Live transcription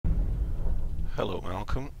Hello,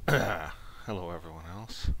 Malcolm. Hello, everyone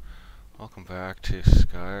else. Welcome back to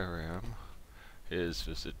Skyrim. Is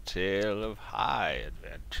this a tale of high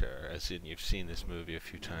adventure? As in, you've seen this movie a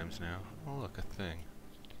few times now. Oh, look, a thing.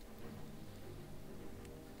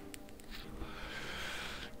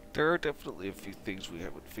 There are definitely a few things we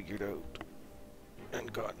haven't figured out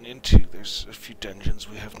and gotten into. There's a few dungeons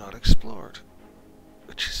we have not explored,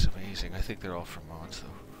 which is amazing. I think they're all for mods,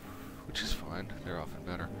 though, which is fine. They're often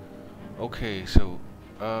better. Okay, so,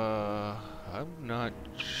 I'm not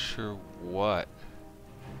sure what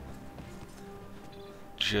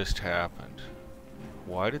just happened.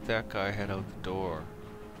 Why did that guy head out the door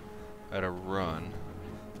at a run?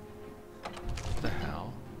 What the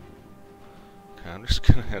hell? Okay, I'm just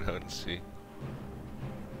gonna head out and see.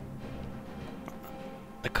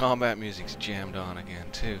 The combat music's jammed on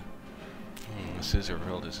again, too. This is a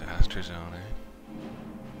real disaster zone, eh?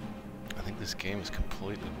 I think this game is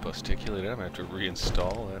completely busticulated. I'm gonna have to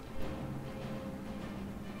reinstall it.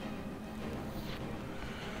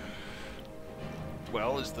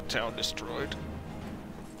 Well, is the town destroyed?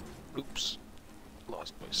 Oops.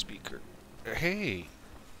 Lost my speaker. Hey!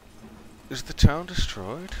 Is the town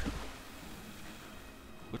destroyed?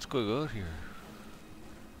 What's going on here?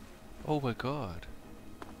 Oh my god.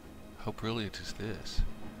 How brilliant is this?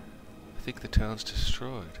 I think the town's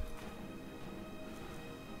destroyed.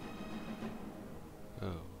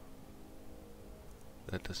 Oh.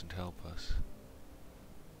 That doesn't help us.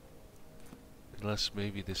 Unless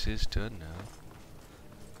maybe this is done now.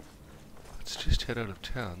 Let's just head out of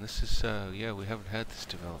town. This is, yeah, we haven't had this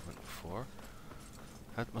development before.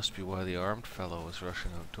 That must be why the armed fellow was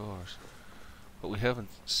rushing outdoors. But we haven't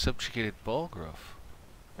subjugated Balgruuf.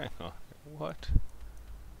 Hang on, what?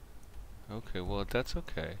 Okay, well, that's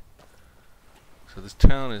okay. So this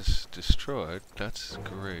town is destroyed. That's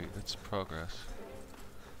great. That's progress.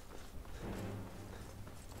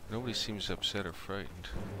 Nobody seems upset or frightened.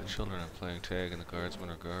 The children are playing tag and the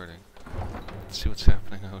guardsmen are guarding. Let's see what's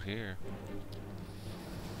happening out here.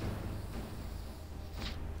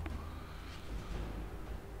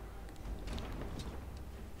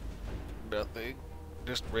 Nothing.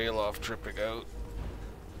 Just rail off dripping out.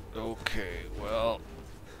 Okay, well,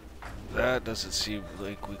 that doesn't seem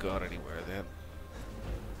like we got anywhere then.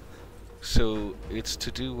 So, it's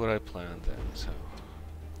to do what I planned then, so.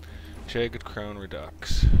 Jagged Crown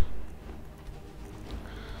Redux.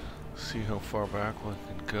 See how far back we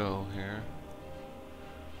can go here.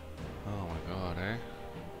 Oh my god, eh?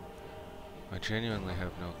 I genuinely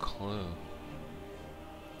have no clue.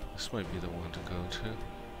 This might be the one to go to.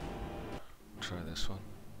 Try this one.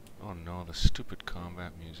 Oh no, the stupid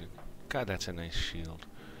combat music. God, that's a nice shield.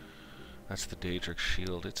 That's the Daedric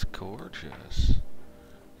shield. It's gorgeous.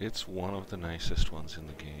 It's one of the nicest ones in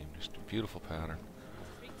the game. Just a beautiful pattern.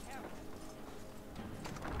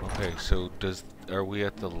 Okay, so are we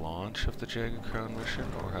at the launch of the Jagged Crown mission,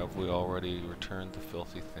 or have we already returned the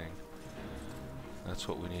filthy thing? That's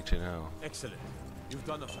what we need to know. Excellent. You've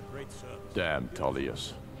done us a great service. Damn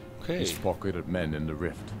Tullius. Okay. His pocketed men in the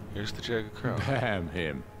rift. Here's the Jagged Crown. Damn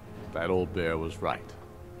him. That old bear was right.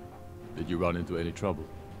 Did you run into any trouble?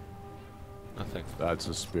 Nothing. That's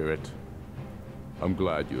a spirit. I'm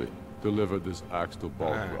glad you delivered this axe to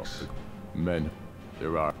Balgruuf. Men,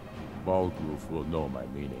 there are. Balgruuf will know my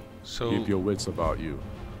meaning. So keep your wits about you.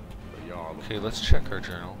 Okay, let's check our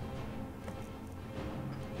journal.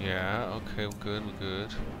 Yeah, okay, good, good.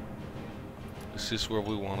 This is where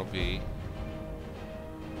we want to be.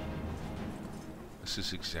 This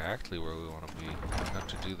is exactly where we want to be. We have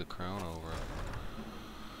to do the crown over.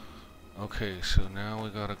 Okay, so now we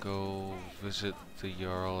gotta go visit the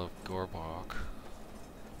Jarl of Gorbok.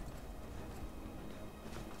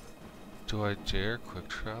 Do I dare quick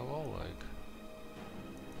travel? Like,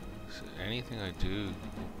 anything I do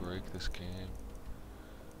will break this game.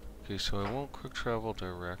 Okay, so I won't quick travel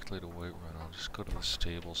directly to Whiterun. I'll just go to the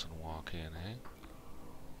stables and walk in,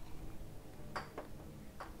 eh?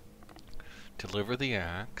 Deliver the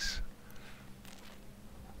axe.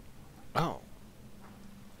 Oh.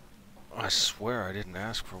 I swear I didn't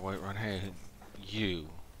ask for Whiterun. Hey, you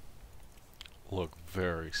look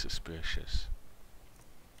very suspicious.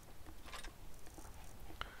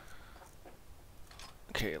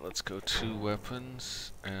 Okay, let's go to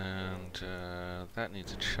weapons, and that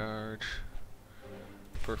needs a charge.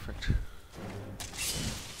 Perfect.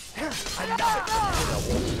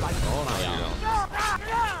 Oh no, you don't.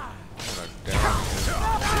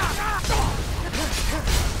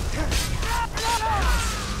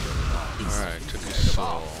 Alright, took his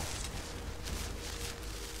soul.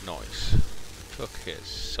 Nice. Took his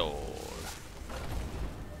soul.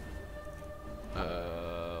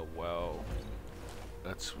 Well.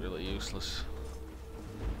 that's really useless.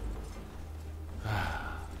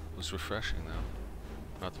 It was refreshing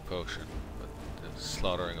though. Not the potion, but the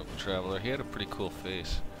slaughtering of the traveler. He had a pretty cool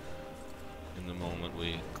face in the moment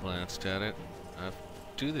we glanced at it. I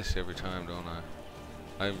do this every time, don't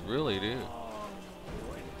I? I really do.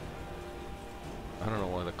 I don't know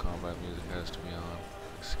why the combat music has to be on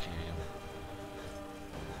this game.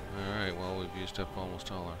 Alright, well, we've used up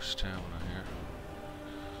almost all our stamina here.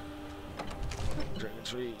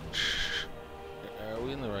 Dragon's Reach. Are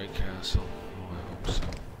we in the right castle? Oh, I hope so.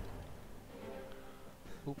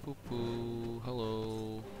 Boo boo boo.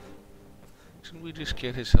 Hello. Shouldn't we just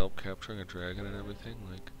get his help capturing a dragon and everything?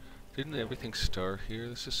 Like, didn't everything start here?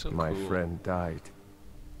 This is so My cool. friend died.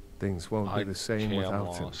 Things won't be the same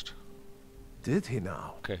without him. Lost. Did he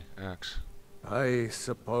now? Okay, axe. I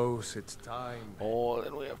suppose it's time. Oh,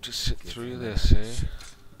 then we have to sit through this, eh?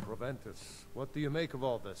 Proventus, what do you make of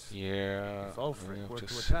all this? Yeah. If Ulfric we have were to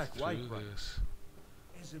to sit attack through Whiterun. this.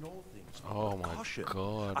 As in all things, Oh my caution.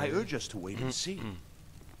 god. I eh? urge us to wait and see.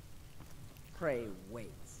 Pray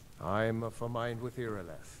wait. I'm of a mind with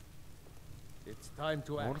Irileth. It's time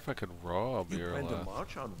to I wonder act. if I could rob You plan to Irileth.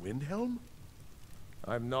 march on Windhelm?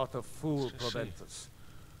 I'm not a fool, Let's just see. Proventus.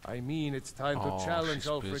 I mean, it's time Oh, to challenge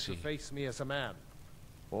she's Ulfric busy. to face me as a man.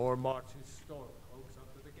 Or march his storm cloaks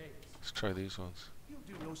up to the gates. Let's try these ones. You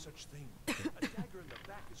do no such thing. A dagger in the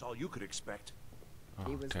back is all you could expect. Oh,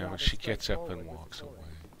 He was damn rather it. She gets up straightforward and with walks the away.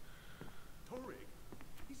 sword. Torig,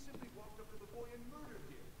 he simply walked up to the boy and murdered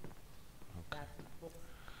him. That book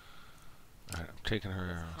Alright, I'm taking her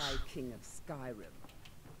arrows. High King of Skyrim.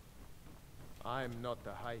 I'm not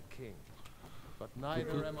the High King, but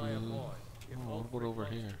neither am I a boy. If Oh, what about Ulfric over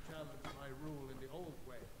wants to here? challenge my rule in the old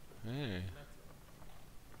way, Hey,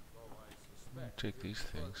 though I I'll suspect take he'll these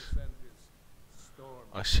prefer things. to send his storm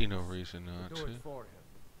I see no cloaks reason not to do to. it for him.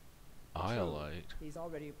 Iolite. He's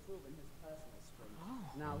already proven his personal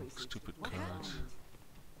strength. Now he seeks Stupid to cards.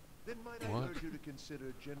 Then might What? I urge you to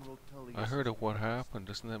consider General Tullius. I heard of what happened.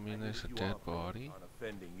 Doesn't that mean and there's a if you dead are bent body? on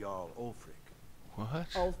offending Jarl Ulfric. What?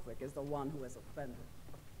 Ulfric is the one who has offended.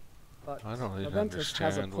 But I don't even Proventus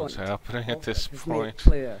has a understand what's point. happening at this Ulfric has made point.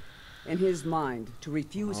 clear. In his mind, to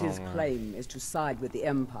refuse his Oh, no. claim is to side with the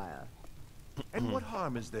Empire. And what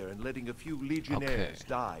harm is there in letting a few legionnaires Okay.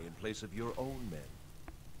 die in place of your own men?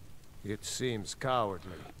 It seems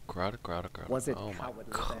cowardly. Grata, grata, grata. Was it Oh my cowardly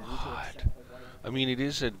then to god. accept the way I mean, it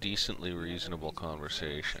is a decently reasonable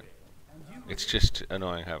conversation. It's just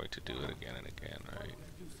annoying having to do it again and again, right?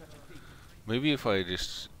 Maybe if I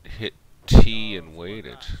just hit T and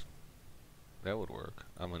waited, that would work.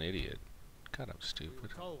 I'm an idiot. God, I'm stupid.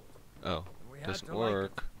 Told. Oh, We had doesn't to like it.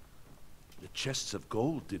 work. The chests of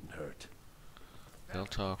gold didn't hurt. They'll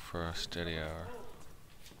talk for a steady hour.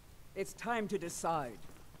 It's time to decide.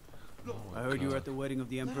 Oh my I heard you were God. at the wedding of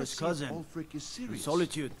the Let us Emperor's see if cousin. Ulfric is In serious.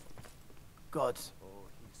 Solitude. Gods,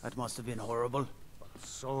 that must have been horrible.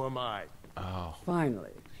 So am I. Oh,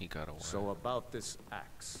 Finally. he got away. So about this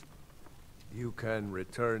axe. You can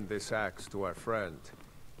return this axe to our friend.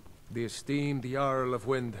 The esteemed Jarl of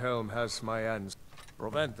Windhelm has my answer.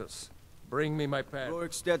 Proventus, bring me my pen.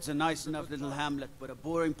 Roriksted's a nice enough little hamlet, but a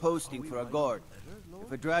boring posting for a guard.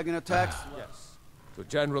 If a dragon attacks, Yes. To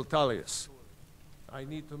General Tullius. I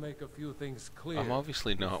need to make a few things clear. I'm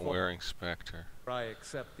obviously not before wearing Spectre. I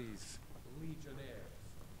accept these legionnaires.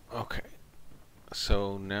 Okay.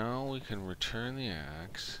 So now we can return the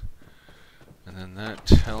axe. And then that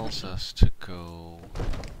tells us to go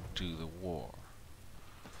do the war.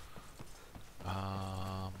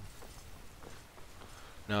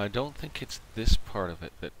 Now I don't think it's this part of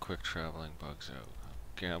it that quick traveling bugs out. I'm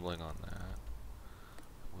gambling on that.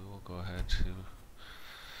 We will go ahead to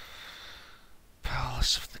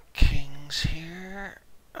Palace of the Kings here.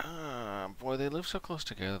 Boy, they live so close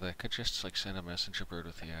together that I could just like send a messenger bird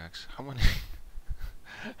with the axe. How many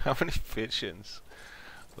how many pigeons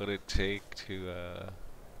would it take to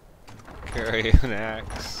carry an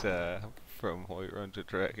axe from Whiterun to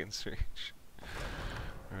Dragon's Reach?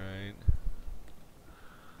 Right.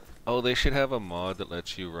 Oh, they should have a mod that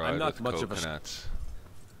lets you ride not with much of a coconuts.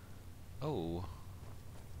 Oh.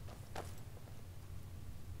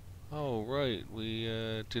 Oh, right. We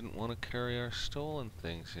didn't want to carry our stolen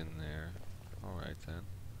things in there. Alright then.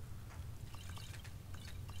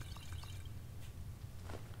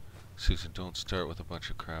 Susan, don't start with a bunch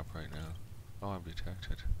of crap right now. Oh, I'm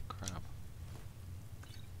detected. Crap.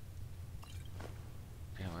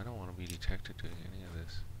 Damn, I don't want to be detected doing any of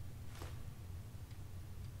this.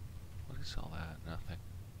 What is all that? Nothing.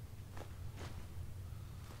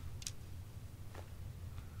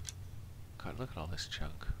 God, look at all this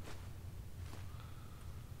junk.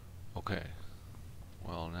 Okay.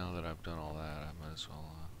 Well, now that I've done all that, I might as well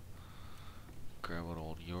grab what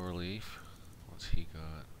old Yorleaf. What's he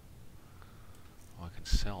got? Oh, I can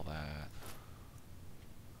sell that.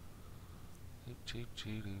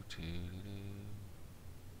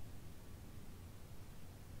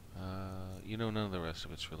 You know, none of the rest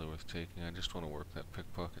of it's really worth taking. I just want to work that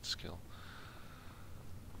pickpocket skill.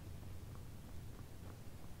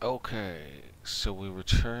 Okay, so we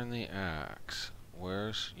return the axe.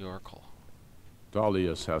 Where's Yorkle?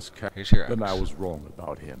 Dalius has Here's your then I axe. was wrong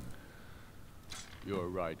about him. You're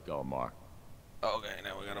right, Galmar. Okay,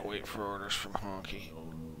 now we gotta wait for orders from Honky. No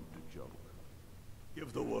mood to joke.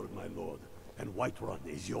 Give the word, my lord, and Whiterun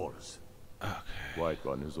is yours. Okay.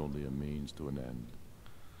 Whiterun is only a means to an end.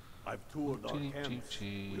 I've toured our camps.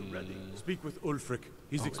 We're ready. Speak with Ulfric.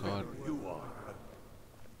 He's Oh, expecting. God. You are.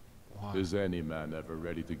 What? Is any man ever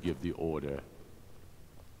ready to give the order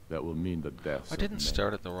that will mean the death I of didn't men?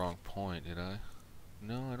 start at the wrong point, did I?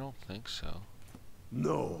 No, I don't think so.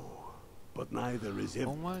 No, but neither is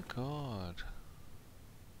Oh him. my god.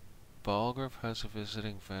 Balgruuf has a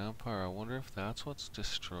visiting vampire. I wonder if that's what's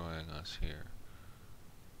destroying us here.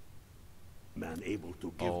 Man able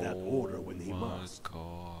to give that order when he must. Oh my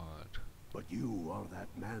god. But you are that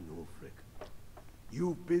man, Ulfric.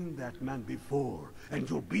 You've been that man before, and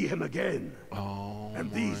you'll be him again. Oh And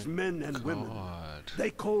my these men and women, god. they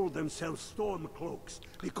call themselves Stormcloaks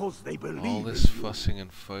because they believe All in this you. fussing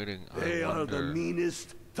and fighting, They I are the wonder...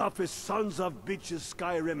 meanest, toughest sons of bitches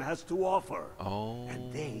Skyrim has to offer. Oh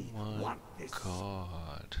And they my want this.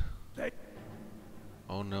 god. They,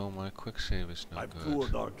 Oh no, my quick save is no I've good.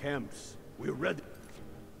 toured our camps. We're ready.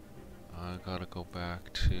 I gotta go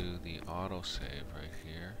back to the autosave right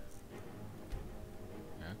here.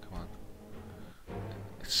 Yeah, come on.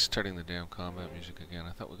 It's starting the damn combat music again.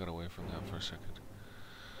 I thought we got away from that for a second.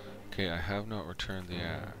 Okay, I have not returned the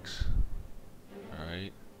axe.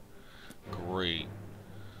 Alright. Great.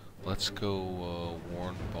 Let's go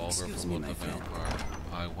warn Balgruuf Excuse me, about the my friend. vampire.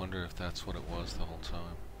 I wonder if that's what it was the whole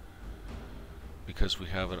time. Because we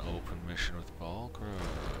have an open mission with Balgruuf.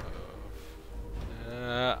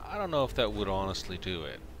 I don't know if that would honestly do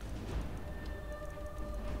it.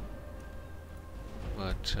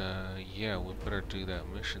 But, yeah, we better do that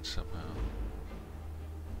mission somehow.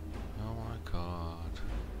 Oh my god.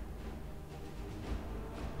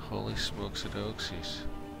 Holy smokes and oaksies.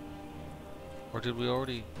 Or did we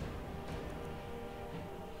already...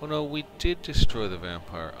 Oh no, we did destroy the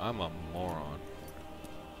vampire. I'm a moron.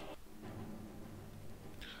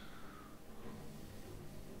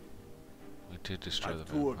 We did destroy I've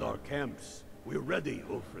the toured vampire. our camps. We're ready,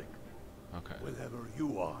 Ulfric. Okay. Whenever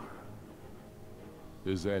you are.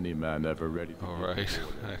 Is any man ever ready to give the Alright,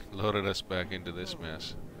 order? I loaded us back into this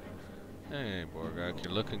mess. Hey, Borgak,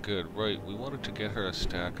 you're looking good. Right, we wanted to get her a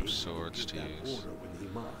stack of swords to Give that use. order when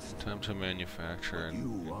he must. Time to manufacture and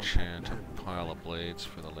You are enchant that a man. pile of blades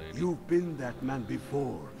for the lady. You've been that man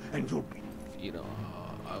before, and you'll be. You know,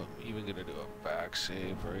 I'm even gonna do a back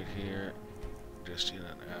save right here. Just in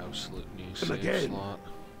an absolute new save again. slot.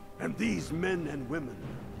 And these men and women,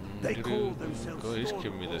 they doo-doo. call themselves Oh, he's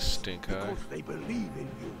giving me this Stormcloaks stink eye. because they believe in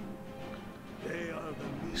you. They are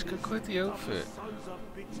the He's got meanest, quite the outfit. toughest sons of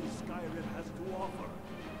bitches Skyrim has to offer.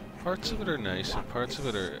 Parts of it are nice, and parts of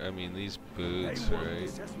it are, I mean, these boots, They want right?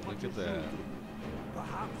 this as much Look at as you that. do.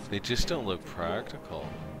 Perhaps They just don't look practical.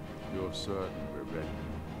 You're certain we're ready.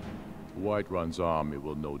 Whiterun's army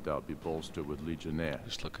will no doubt be bolstered with legionnaires.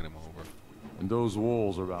 Just look at him over. And those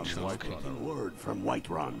walls around Chunky. Whiterun a word from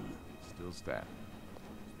Whiterun. still stand.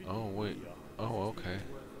 Oh, wait. Oh, okay.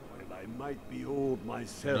 And I might be old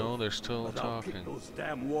myself. No, they're still but I'll kick talking. those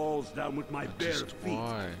damn walls down with my bare Just feet.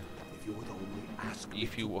 why? If you would only ask me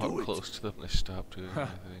If you to walk do it. close to them, they stop doing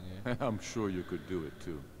anything. Yeah. I'm sure you could do it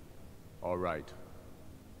too. All right.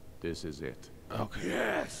 This is it. Okay.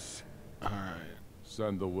 Yes. Alright.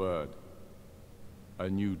 Send the word. A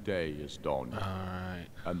new day is dawning, Alright.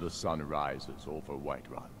 and the sun rises over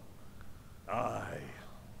Whiterun. Aye.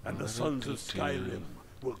 And the sons of Skyrim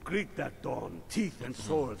will greet that dawn, teeth and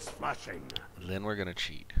swords flashing. Then we're gonna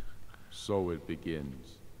cheat. So it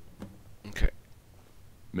begins. Okay.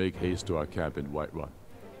 Make haste to our camp in Whiterun.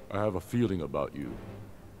 I have a feeling about you.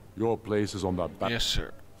 Your place is on that battle. Yes,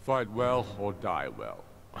 sir. Fight well or die well.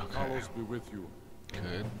 Okay. Carlos be with you.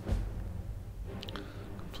 Good.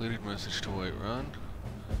 Completed message to Whiterun.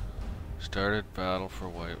 Started battle for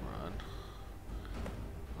Whiterun.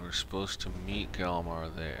 We're supposed to meet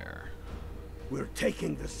Galmar there. We're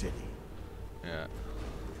taking the city. Yeah.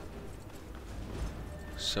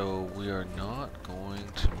 So we are not going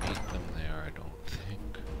to meet them there, I don't think.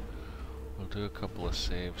 We'll do a couple of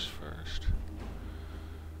saves first.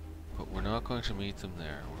 But we're not not going to meet them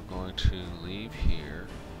there. We're going to leave here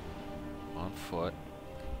on foot.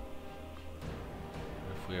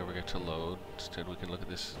 If we ever get to load, instead we can look at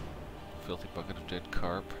this filthy bucket of dead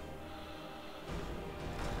carp.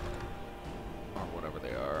 Or whatever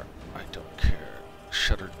they are. I don't care.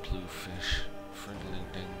 Shuttered blue fish. Friendly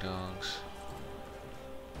ding-dongs.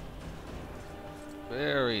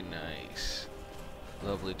 Very nice.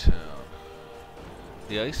 Lovely town.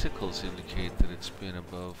 The icicles indicate that it's been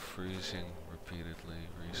above freezing repeatedly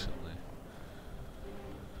recently.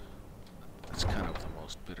 It's kind of the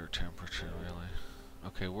most bitter temperature, really.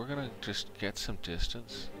 Okay, we're gonna just get some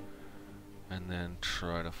distance and then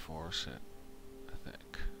try to force it, I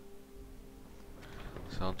think.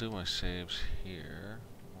 So I'll do my saves here.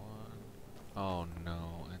 Oh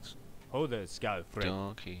no, it's Ho there, scout friend.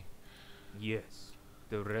 donkey. Yes,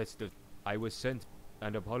 the rest of... I was sent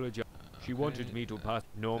and apologize. She wanted me to pass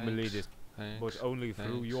normally Thanks, this, thanks, but only through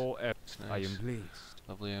thanks. your efforts. It's I am nice. pleased.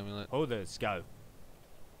 Lovely amulet. Ho there, scout.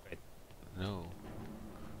 No.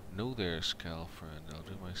 No there, Scalfriend. I'll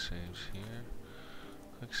do my saves here.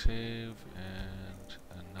 Quick save and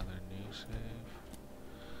another new save.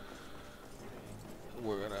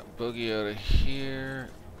 We're gonna boogie out of here.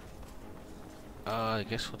 I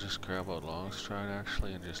guess we'll just grab out Longstride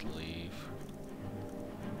actually and just leave.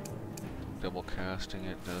 Double casting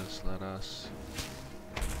it does let us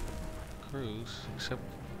cruise, except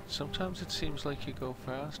sometimes it seems like you go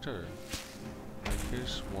faster. Like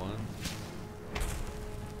here's one.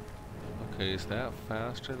 Okay, is that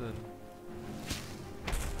faster than...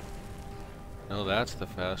 No, that's the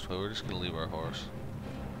fast way. We're just gonna leave our horse.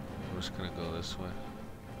 We're just gonna go this way.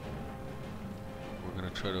 We're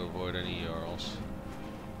gonna try to avoid any Jarls.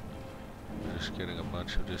 We're just getting a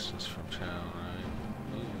bunch of distance from town, right?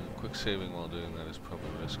 Ooh, quick saving while doing that is probably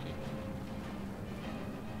risky.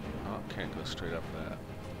 Oh, can't go straight up that.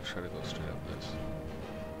 Try to go straight up this.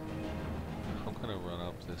 I'm gonna run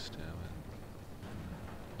up this, damn it.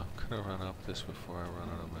 I'm gonna run up this before I run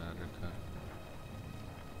out of magicka.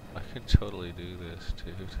 I can totally do this,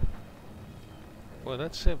 dude. Boy,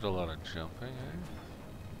 that saved a lot of jumping, eh?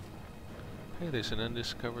 Hey, there's an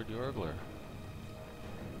undiscovered Yorgler.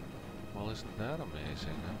 Well, isn't that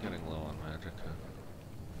amazing? I'm getting low on magicka.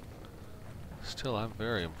 Still, I'm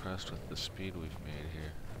very impressed with the speed we've made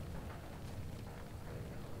here.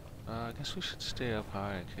 I guess we should stay up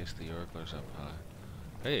high in case the Yorgler's up high.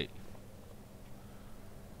 Hey!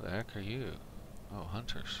 What the heck are you? Oh,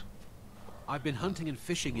 hunters. I've been hunting and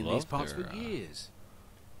fishing in these parts for years.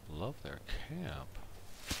 Love their camp.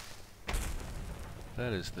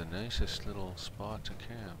 That is the nicest little spot to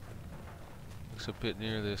camp. Looks a bit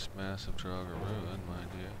near this massive Draugr ruin, mind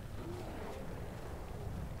you.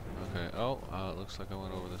 Okay, oh, it looks like I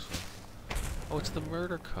went over this way. Oh, it's the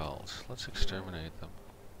murder cult. Let's exterminate them.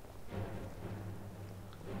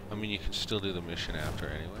 I mean, you can still do the mission after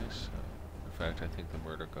anyways. So. In fact, I think the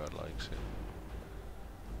murder god likes it.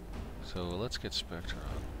 So let's get Spectre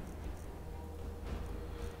on.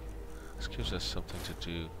 This gives us something to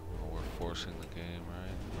do while we're forcing the game,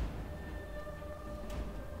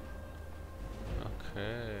 right?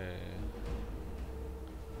 Okay.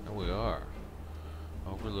 And we are.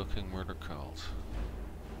 Overlooking murder cult.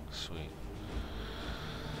 Sweet.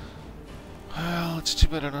 Well, it's too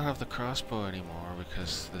bad I don't have the crossbow anymore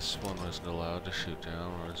because this one wasn't allowed to shoot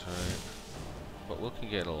downwards, right? But we can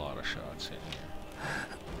get a lot of shots in here.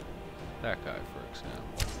 That guy, for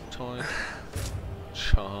example. Toink.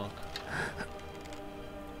 Chonk.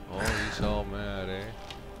 Oh, he's all mad, eh?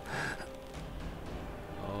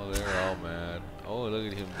 Oh, they're all mad. Oh,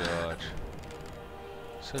 look at him dodge.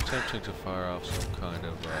 So tempting to fire off some kind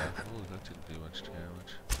of, ooh, that didn't do much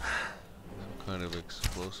damage. Some kind of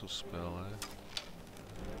explosive spell, eh?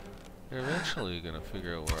 You're eventually gonna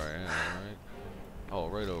figure out where I am, right? Oh,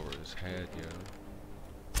 right over his head,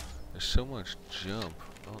 yo. There's so much jump.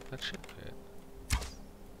 Oh, that should fit.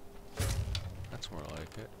 That's more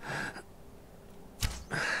like it.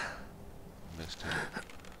 Missed it.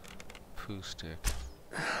 Poo stick.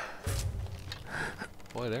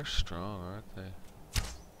 Boy, they're strong, aren't they?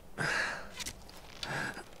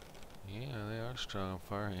 Yeah, they are strong. I'm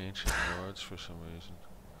firing ancient lords for some reason.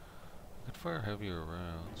 I could fire heavier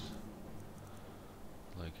rounds.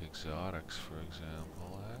 Like exotics, for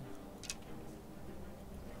example, eh?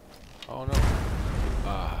 Oh no!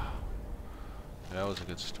 Ah. That was a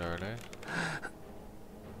good start, eh?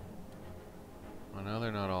 Well, now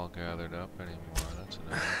they're not all gathered up anymore. That's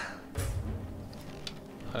enough.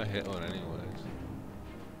 I hit one anyways.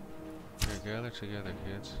 Here, gather together,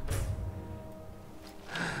 kids.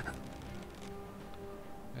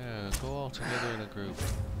 Yeah, go all together in a group.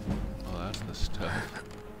 Oh, that's the stuff.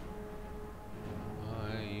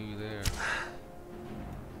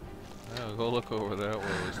 I'll go look over that way.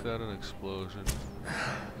 Was that an explosion?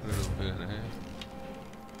 Could have been, eh?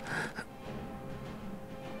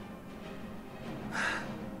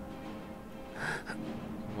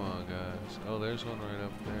 Come on, guys. Oh, there's one right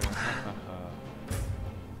up there.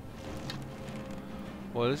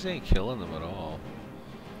 Well, this ain't killing them at all.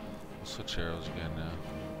 We'll switch arrows again now.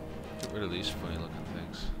 Get rid of these funny looking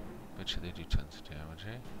things. Bet you they do tons of damage,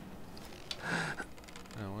 eh?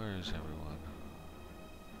 Now, where is everyone?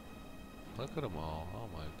 Look at them all. Oh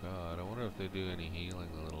my god. I wonder if they do any healing,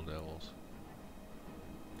 the little devils.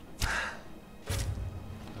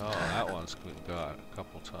 Oh, that one's been got a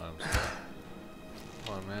couple times.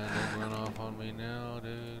 Come on, man. Don't run off on me now,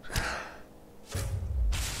 dude.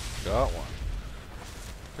 Got one.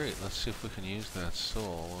 Great. Let's see if we can use that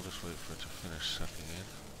soul. We'll just wait for it to finish sucking in.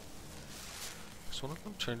 Is one of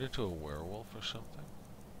them turned into a werewolf or something?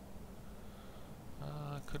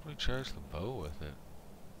 Could we charge the bow with it?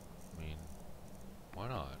 I mean, why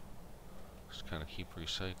not? Just kind of keep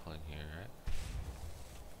recycling here, right?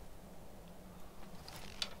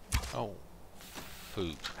 Oh,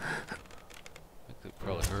 foot. I think they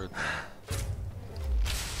probably heard that.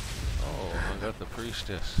 Oh, I got the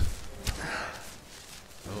priestess.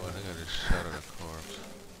 Oh, I think I just shot at a corpse.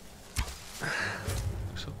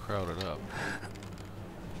 They're so crowded up.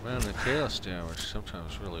 Man, the chaos damage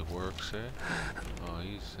sometimes really works, eh? Oh,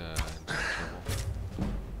 he's in some trouble.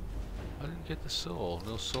 I didn't get the soul.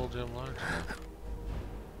 No soul gem large enough.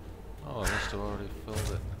 Oh, I must have already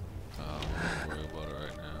filled it. Oh, I won't worry about it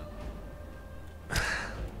right now.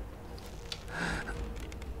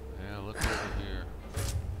 Yeah, look over here.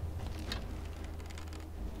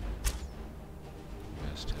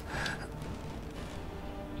 Missed him.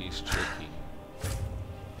 He's tricky.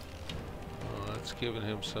 Oh, that's giving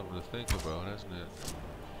him something to think about, hasn't it?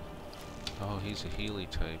 Oh, he's a Healy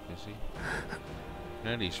type, is he?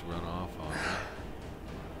 And he's run off on me.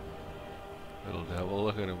 Little devil,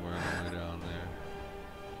 look at him running way down there.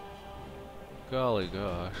 Golly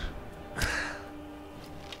gosh.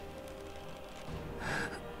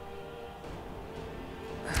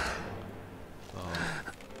 Oh,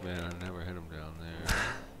 man, I never hit him down there.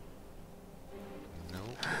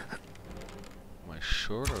 Nope. Am I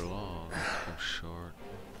short or long? I'm short.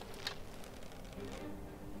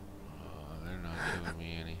 Oh, they're not giving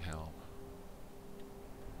me any help.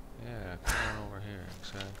 Yeah, come on over here,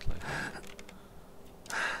 exactly.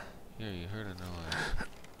 Here, you heard a noise.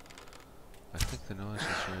 I think the noise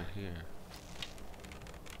is right here.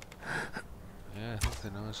 Yeah, I think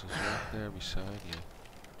the noise is right there beside you.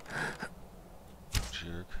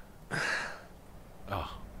 Jerk.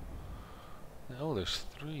 Oh. Oh, there's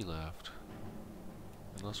 3 left.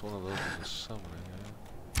 Unless one of those is a summoning, eh?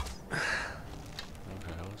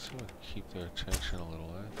 Okay, let's see if we can keep their attention a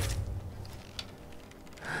little, eh?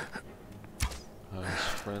 Oh, he's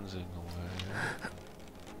frenzying away.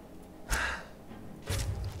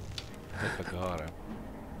 I think I got him.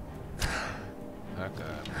 That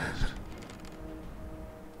guy missed.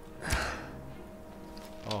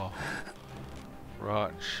 Oh.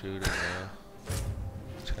 Rotten shooting now.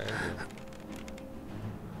 Tag him.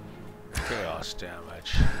 Chaos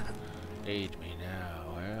damage. Aid me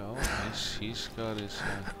now. Well, he's got his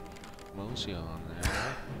mosey on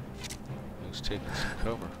there. He's taking some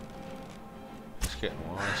cover. He's getting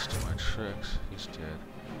wise to my tricks. He's dead.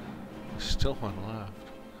 There's still one left.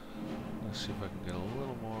 Let's see if I can get a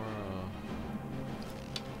little more,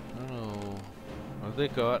 I don't know. Have they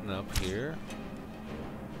gotten up here?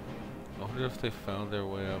 I wonder if they found their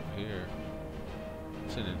way up here.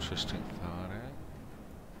 It's an interesting thought, eh?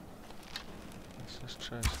 Let's just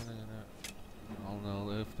try sending it out. Oh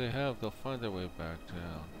no, if they have, they'll find their way back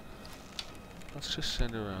down. Let's just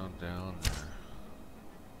send around down there.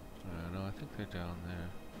 No, I think they're down there.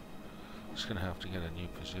 Just gonna have to get a new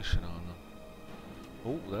position on them.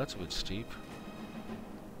 Oh, that's a bit steep.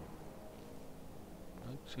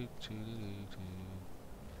 I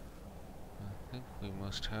think we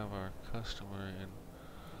must have our customer in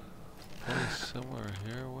place somewhere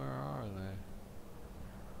here. Where are they?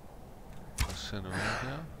 Let's send around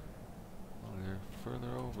now. Oh, they're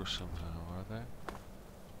further over somehow, are they?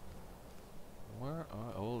 Where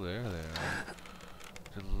are... Oh, there they are.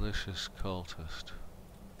 Delicious cultist.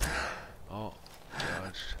 Oh,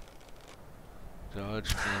 dodged.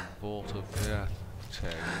 Dodged my bolt of death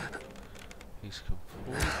tag. He's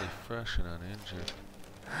completely fresh and uninjured.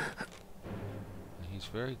 And he's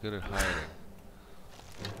very good at hiding.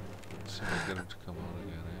 Let's see if I get him to come on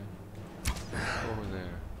again, eh? Over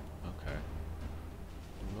there. Okay.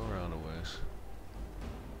 Go around a ways.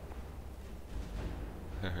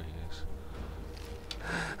 There he is.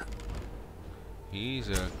 He's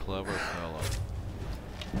a clever fellow.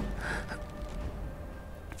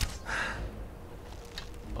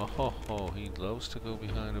 Oh ho ho, he loves to go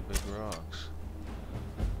behind the big rocks.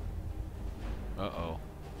 Uh-oh.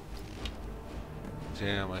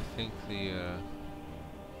 Damn, I think the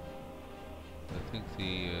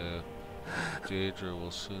Daedra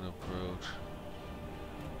will soon approach.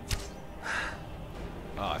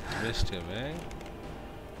 Ah, I missed him, eh?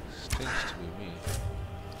 Stinks to be me.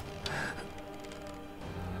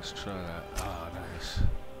 Let's try that. Ah, nice.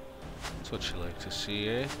 That's what you like to see,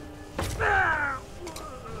 eh?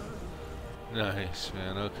 Nice,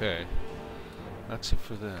 man. Okay. That's it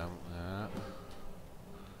for them.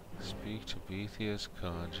 Speak to Bethea's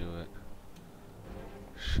conduit.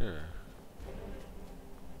 Sure.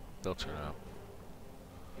 They'll turn up.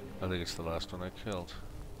 I think it's the last one I killed.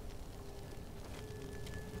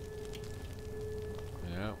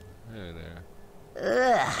 Yep. Hey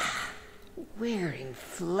there. Ugh. Wearing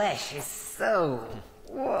flesh is so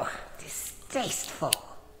distasteful.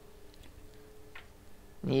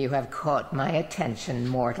 You have caught my attention,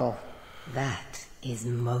 mortal. That is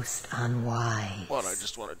most unwise. What? I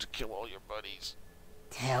just wanted to kill all your buddies.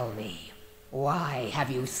 Tell me, why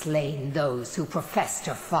have you slain those who profess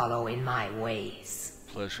to follow in my ways?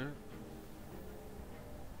 Pleasure.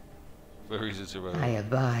 Very easy. I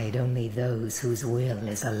abide only those whose will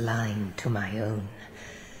is aligned to my own.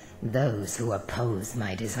 Those who oppose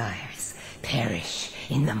my desires perish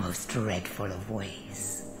in the most dreadful of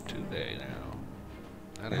ways. Do they now?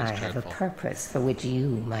 That is I dreadful. have a purpose for which you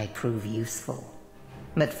might prove useful.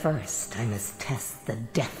 But first, I must test the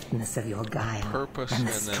deftness of your guile Purpose and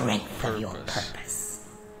the and then strength of your purpose. purpose.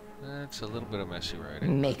 That's a little bit of messy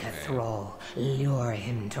writing. Make a Okay. thrall, lure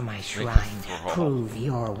him to my a shrine, thrall. prove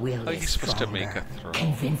your will How are you is supposed to stronger, make a thrall?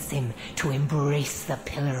 convince him to embrace the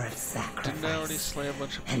pillar of sacrifice, Didn't I already slay a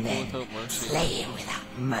bunch of and people then without mercy? slay him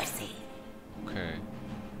without mercy. Okay.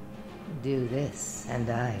 Do this, and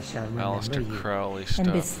I shall remember Aleister you, Crowley and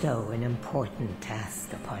stuff. bestow an important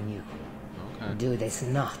task upon you. Okay. Do this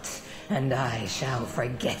not, and I shall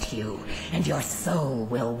forget you, and your soul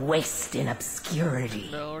will waste in obscurity.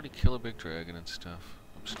 No, I already kill a big dragon and stuff.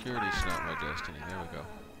 Obscurity's not my destiny. There we go.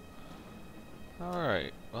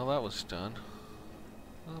 Alright, well that was done.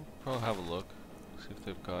 I'll probably have a look. See if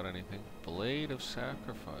they've got anything. Blade of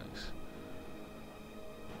Sacrifice.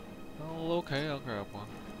 Oh, okay, I'll grab one.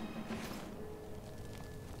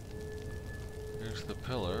 Here's the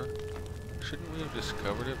pillar. Shouldn't we have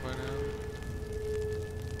discovered it by now?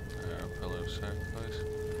 Pillar of Sacrifice.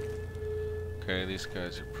 Okay, these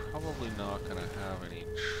guys are probably not gonna have any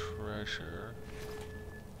treasure.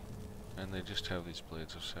 And they just have these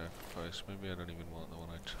Blades of Sacrifice. Maybe I don't even want the one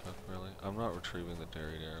I took, really. I'm not retrieving the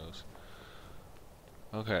Darried Arrows.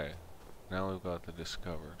 Okay, now we've got the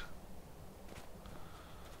Discovered.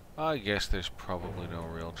 I guess there's probably no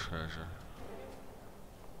real treasure.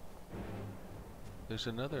 There's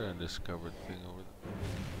another undiscovered thing over there.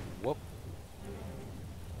 Whoop.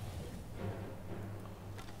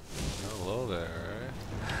 Hello there, eh?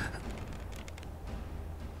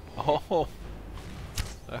 Oh!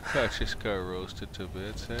 That guy just got roasted to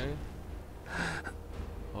bits, eh?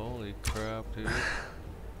 Holy crap, dude.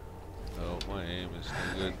 Oh, my aim is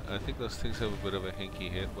no good. I think those things have a bit of a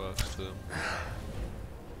hinky hitbox to them.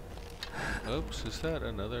 Oops, is that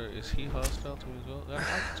another? Is he hostile to me as well?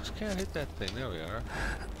 I just can't hit that thing. There we are.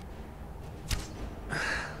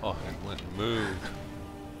 Oh, it went and moved.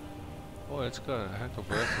 Boy, it's got a heck of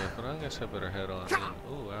breath weapon. I guess I better head on in.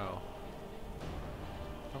 Oh, wow.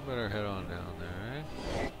 I better head on down there,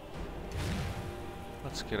 eh?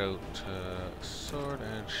 Let's get out sword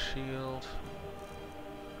and shield.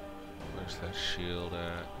 Where's that shield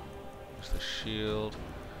at? Where's the shield?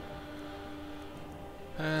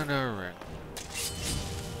 And a ring.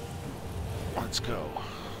 Let's go.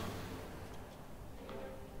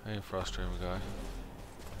 Hey, Frostdraven guy.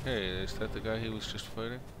 Hey, is that the guy he was just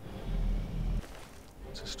fighting?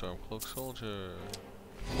 It's a Stormcloak soldier.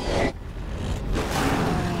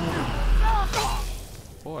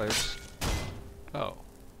 Boys. Oh.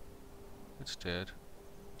 It's dead.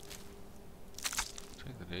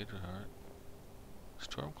 Take the Daedra Heart.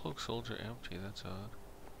 Stormcloak soldier empty, that's odd.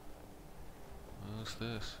 What's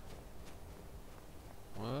this?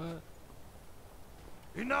 What?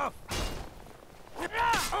 Enough!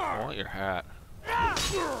 I want your hat.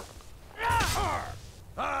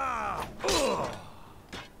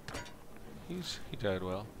 He died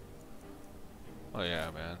well. Oh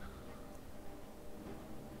yeah, man.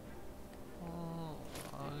 Oh,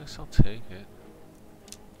 I guess I'll take it.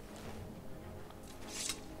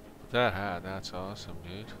 That hat, that's awesome,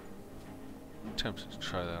 dude. I'm tempted to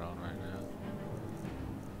try that on right now.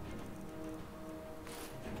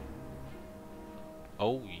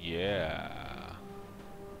 Oh yeah.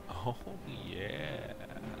 Oh yeah.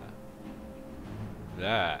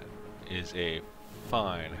 That is a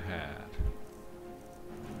fine hat.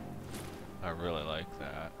 I really like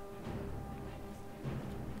that.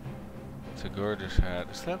 It's a gorgeous hat.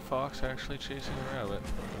 Is that fox actually chasing a rabbit?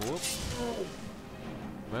 Whoop.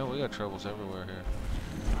 Man, we got troubles everywhere here.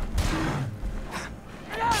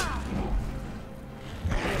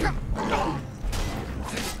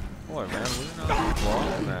 Boy, man, we're not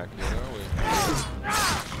blocking that kid, are we?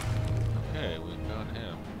 Okay, we got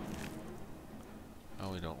him. Oh,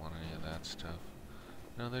 we don't want any of that stuff.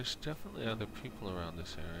 Now, there's definitely other people around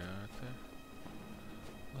this area, aren't there?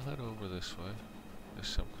 We'll head over this way. There's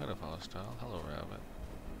some kind of hostile. Hello, rabbit.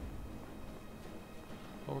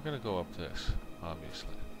 Well, we're gonna go up this,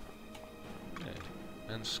 obviously. Okay.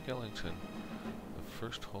 And Skellington. The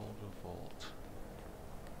first hold revolt.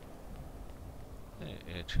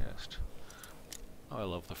 Hey, a chest. Oh, I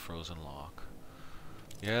love the frozen lock.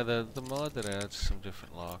 Yeah, the mod that adds some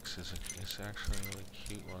different locks is actually a really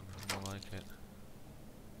cute one. I like it.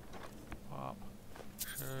 Pop.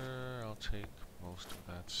 Sure, I'll take most of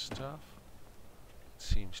that stuff.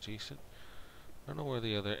 Seems decent. I don't know where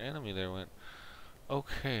the other enemy there went.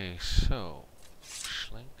 Okay, so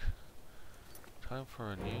Schlink. Time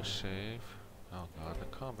for a new save. Oh god, the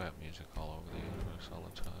combat music all over the universe all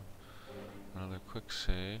the time. Another quick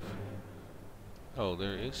save. Oh,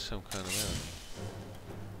 there is some kind of enemy.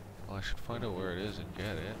 Well, I should find out where it is and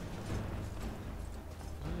get it.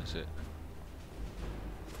 What is it?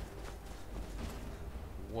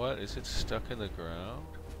 What? Is it stuck in the ground?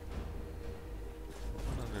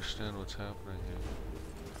 I don't understand what's happening here.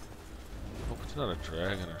 Hope it's not a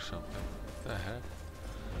dragon or something. What the heck?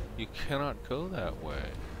 You cannot go that way.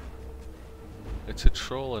 It's a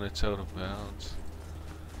troll and it's out of bounds.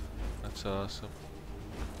 That's awesome.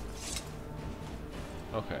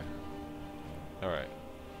 Okay. Alright.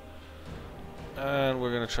 And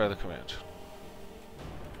we're gonna try the command.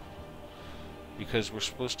 Because we're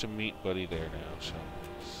supposed to meet Buddy there now, so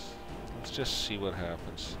let's just see what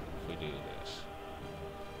happens if we do this.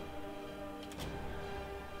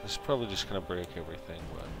 This is probably just gonna break everything,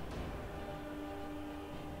 but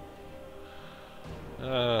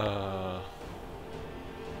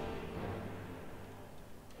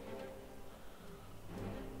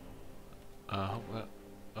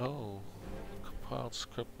oh, compiled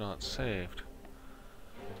script not saved.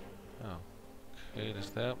 Oh, okay. Does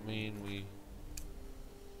that mean we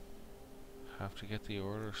have to get the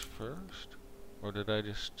orders first, or did I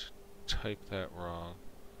just type that wrong?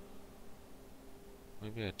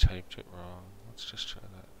 Maybe I typed it wrong. Let's just try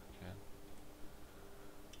that again.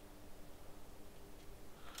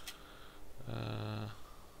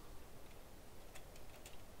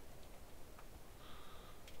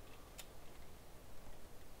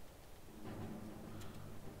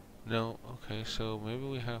 No, okay, so maybe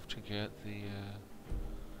we have to get the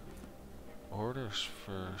orders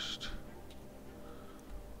first.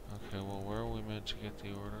 Okay, well, where are we meant to get the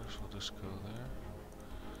orders? We'll just go there.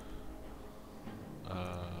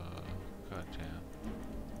 Goddamn.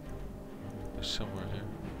 There's somewhere here.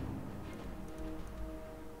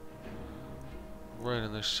 Right,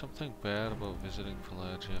 and there's something bad about visiting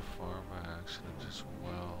Pelagia Farm by accident as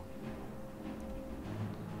well.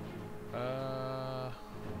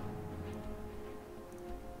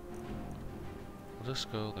 We'll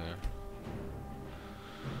just go there.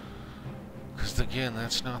 Because again,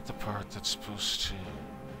 that's not the part that's supposed to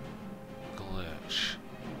glitch.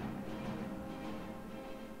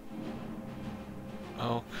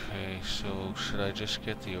 Okay, so should I just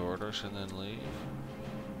get the orders and then leave?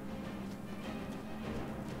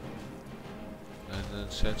 And then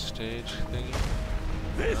set stage thingy?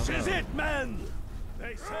 This is it, men!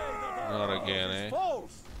 They say that not again, eh?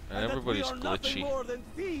 false, and everybody's that we are glitchy. Nothing more than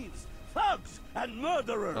thieves, thugs, and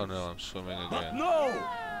murderers. Oh no, I'm swimming But again. no!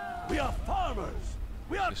 We are farmers.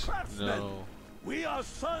 We are craftsmen. No. We are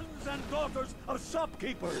sons and daughters of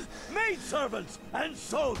shopkeepers, maidservants, and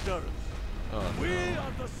soldiers. Oh, We no.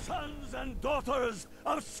 are the sons and daughters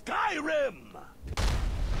of Skyrim.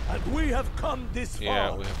 And we have come this far.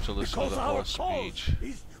 Yeah, we have to listen to because the our whole speech. cause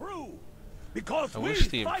is true. Because I we wish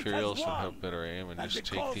the fight Imperials as would one. have better aim and just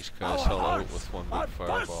take because these guys our all out hearts with one are big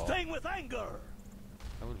fireball. bursting with anger.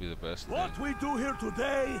 That would be the best What thing. we do here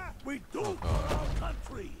today, we do Oh, for God. our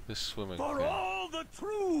country. This swimming For thing. all the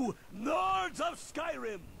true Nords of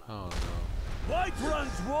Skyrim. Oh no.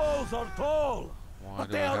 Whiterun's walls are tall, Why but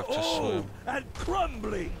do they I are have to old swim? and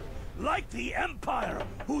crumbling, like the Empire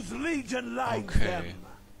whose legion lines Okay. them.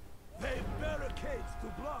 They've barricades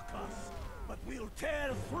to block us, but we'll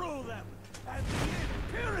tear through them, and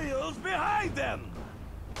the Imperials behind them.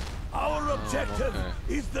 Our objective okay.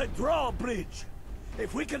 is the drawbridge.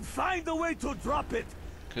 If we can find a way to drop it,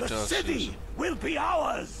 Good the dog, city Susan. will be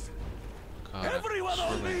ours. Got it. Everyone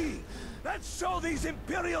on Swimming. me! Let's show these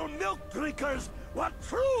Imperial milk drinkers what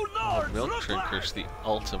true Nords Milk look drinker's like! the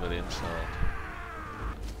ultimate insult.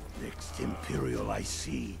 Next Imperial I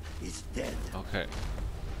see is dead. Okay.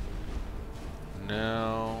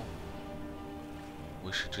 Now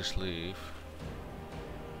we should just leave.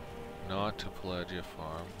 Not to Pelagia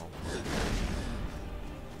Farm, hopefully.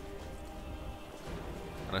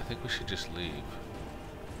 And I think we should just leave.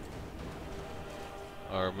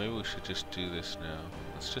 Or maybe we should just do this now.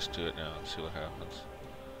 Let's just do it now and see what happens.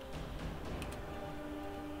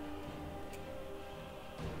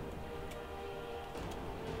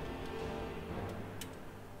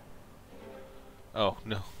 Oh,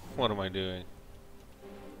 no. What am I doing?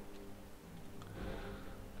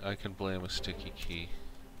 I can blame a sticky key.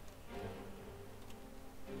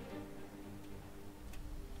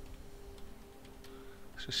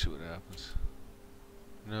 Let's just see what happens.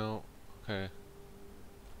 No. Okay.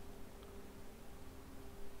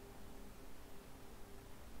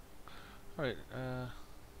 Alright,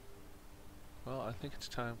 well, I think it's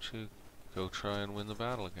time to go try and win the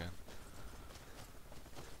battle again.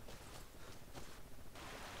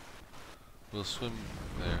 We'll swim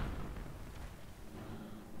there.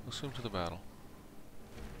 We'll swim to the battle.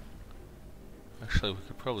 Actually, we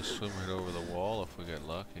could probably swim right over the wall if we get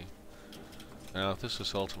lucky. Now, if this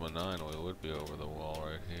was Ultima 9, we would be over the wall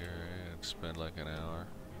right here and spend like an hour.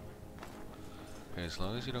 Okay, as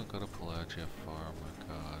long as you don't go to Pelagia Farm, my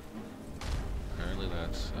god. Apparently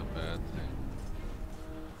that's a bad thing.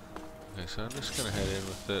 Okay, so I'm just gonna head in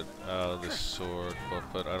with it. This sword,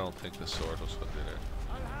 but I don't think the sword was what did it.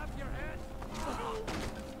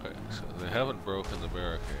 Okay, so they haven't broken the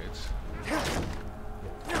barricades.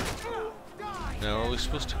 Now, are we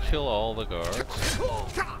supposed to kill all the guards?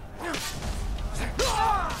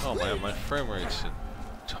 Oh man, my frame rate's in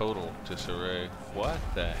total disarray. What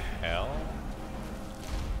the hell?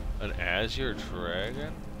 An Azure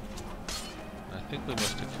Dragon? I think we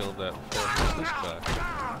must have killed that before. Who's this guy?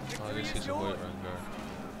 Oh, I guess he's a White Run guard.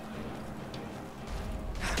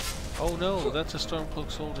 Oh no, that's a Stormcloak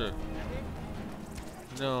soldier.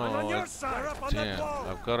 No, damn,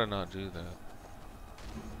 I've got to not do that.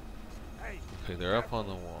 Okay, they're up on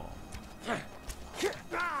the wall.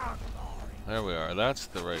 There we are, that's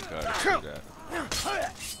the right guy to shoot at.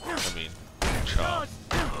 I mean, chop.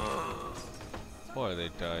 Boy, they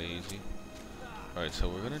die easy. Alright, so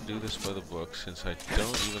we're gonna do this by the book since I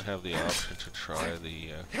don't even have the option to try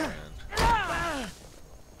the command.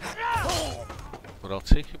 But I'll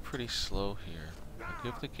take it pretty slow here. I'll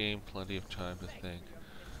give the game plenty of time to think.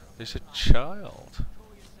 There's a child.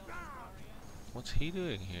 What's he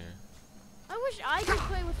doing here? I wish I could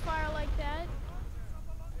play with fire like that.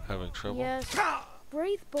 Having trouble? Yes.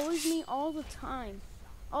 Wraith bullies me all the time.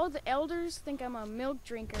 All the elders think I'm a milk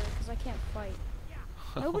drinker because I can't fight.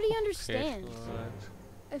 Nobody understands.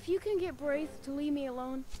 If you can get Wraith to leave me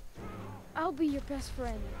alone, I'll be your best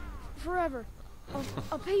friend. Forever.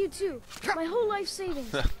 I'll pay you too. My whole life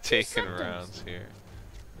savings. Taking rounds here.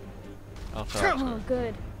 I'll talk to her. Oh,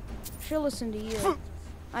 good. She'll listen to you.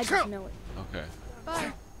 I just know it. Okay.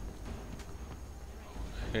 Bye.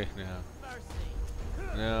 Okay,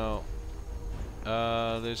 now,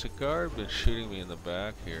 there's a guard been shooting me in the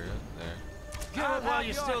back here. There. Kill it while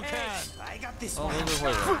you still can. I got this one. Oh, those are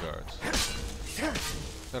White Run guards.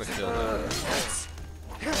 Gotta kill that.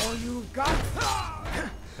 Oh, you got.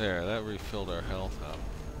 There, that refilled our health up.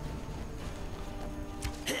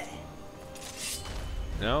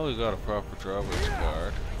 Now we've got a proper drawbridge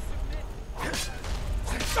guard.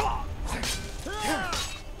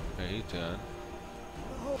 Okay, he's done.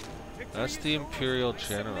 That's the Imperial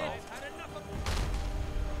General.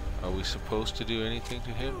 Are we supposed to do anything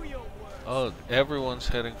to him? Oh, everyone's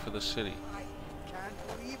heading for the city. Can't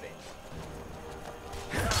believe it.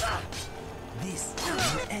 This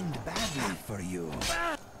will end badly for you.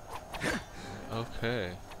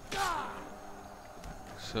 Okay.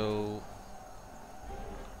 So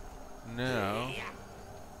now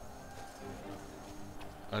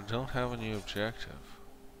I don't have a new objective.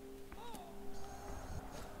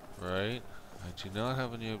 Right? I do not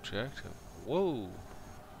have a new objective. Whoa!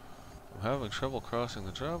 I'm having trouble crossing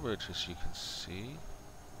the drawbridge, as you can see.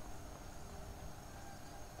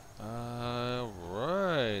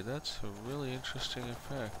 Right. That's a really interesting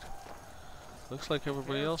effect. Looks like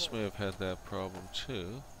everybody else may have had that problem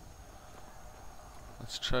too.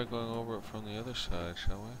 Let's try going over it from the other side,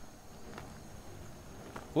 shall we?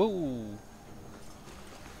 Whoa!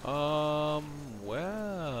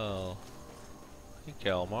 Well... Hey,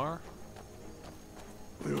 Galmar.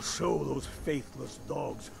 We'll show those faithless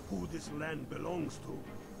dogs who this land belongs to.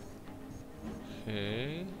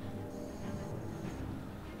 Okay.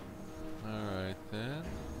 Alright then.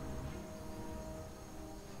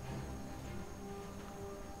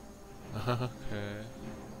 Okay.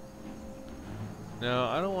 Now,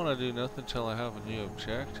 I don't want to do nothing till I have a new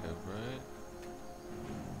objective, right?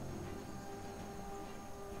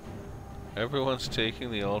 Everyone's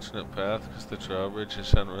taking the alternate path because the drawbridge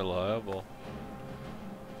is unreliable.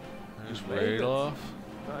 There's Radoff.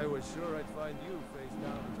 I was sure I'd find you face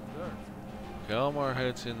down in the dirt. Galmar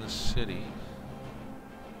heads in the city.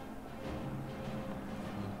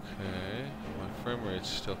 Okay. My frame rate's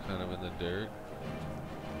still kind of in the dirt.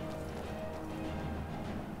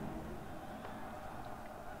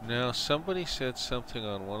 Now, somebody said something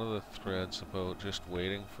on one of the threads about just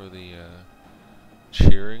waiting for the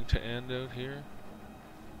cheering to end out here.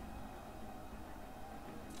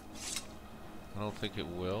 I don't think it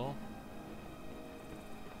will.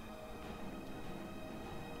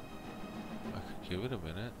 I could give it a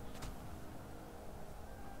minute.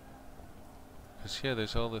 Because, yeah,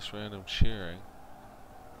 there's all this random cheering.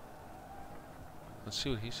 Let's see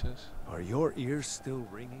what he says. Are your ears still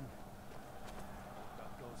ringing?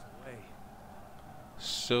 That goes away.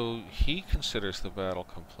 So, he considers the battle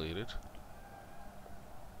completed.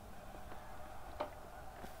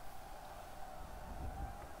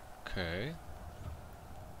 Okay.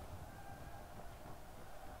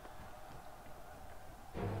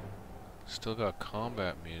 Still got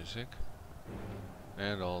combat music.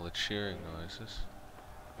 And all the cheering noises.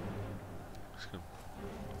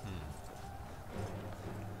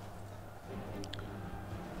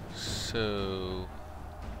 So...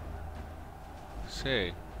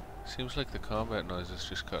 Say, seems like the combat noises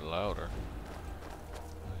just got louder.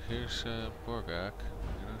 Here's Borgak.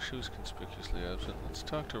 You know, she was conspicuously absent. Let's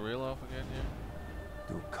talk to Radoff again here.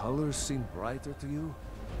 Do colors seem brighter to you?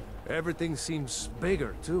 Everything seems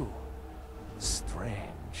bigger, too.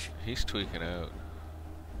 Strange. He's tweaking out.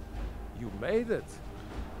 You made it.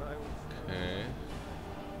 Okay.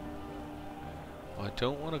 Well, I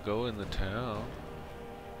don't want to go in the town.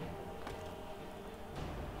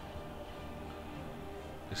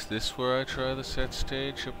 Is this where I try the set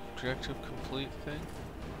stage objective complete thing?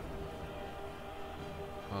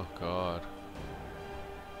 Oh god.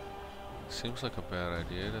 Seems like a bad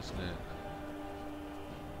idea, doesn't it?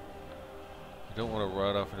 I don't want to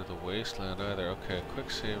ride off into the wasteland either. Okay, quick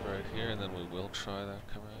save right here and then we will try that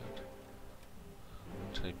command.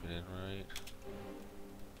 Type it in right.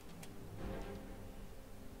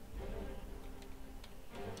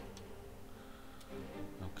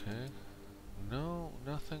 Okay. No,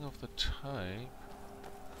 nothing of the type.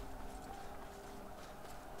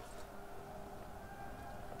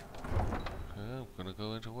 Okay, I'm gonna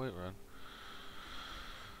go into Whiterun.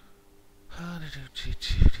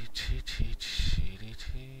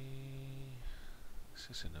 This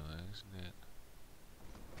is annoying, isn't it?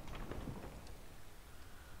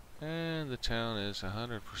 And the town is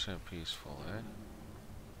 100% peaceful, eh?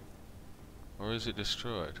 Or is it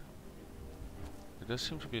destroyed? There does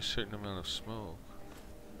seem to be a certain amount of smoke.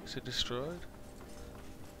 Is it destroyed?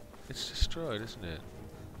 It's destroyed, isn't it?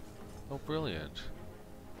 Oh, brilliant.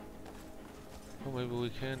 Oh, maybe we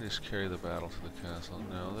can just carry the battle to the castle.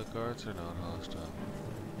 No, the guards are not hostile.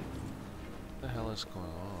 What the hell is going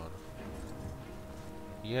on?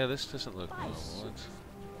 Yeah, this doesn't look normal.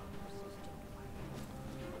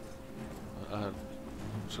 I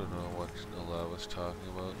don't know what Nala was talking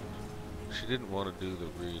about. She didn't want to do the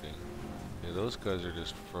reading. Yeah, those guys are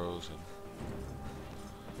just frozen.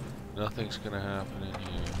 Nothing's gonna happen in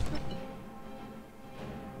here.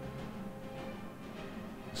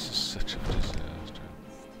 This is such a disaster.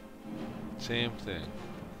 Same thing.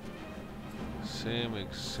 Same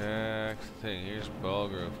exact thing. Here's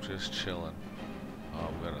Balgrove just chilling. Oh,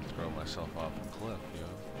 I'm gonna throw myself off a cliff, yo.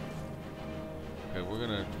 Okay, we're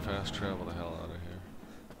gonna fast travel the hell out of here.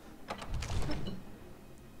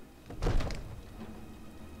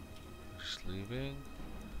 Just leaving.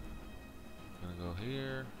 Gonna go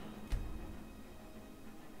here.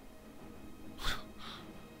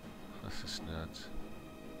 This is nuts.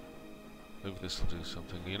 Maybe this will do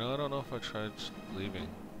something. You know, I don't know if I tried leaving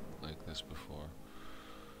like this before.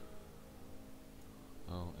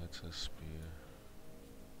 Oh, it's a spear.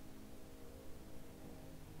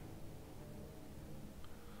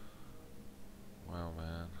 Wow,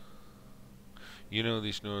 man. You know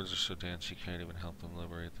these Nords are so dense you can't even help them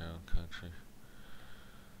liberate their own country.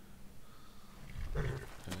 Okay,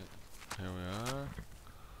 here we are.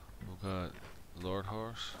 We've got Lord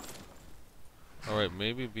Horse. Alright,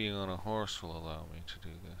 maybe being on a horse will allow me to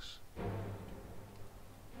do this.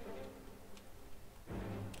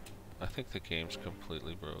 I think the game's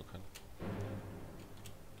completely broken.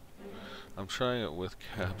 I'm trying it with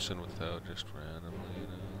caps and without, just randomly, you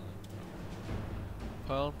know.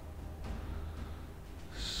 Well,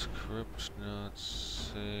 script not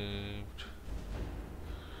saved.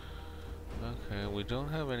 Okay, we don't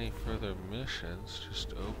have any further missions,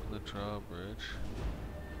 just open the drawbridge.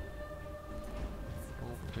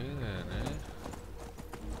 Okay then, eh?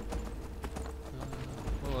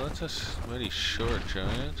 Well, that's a mighty short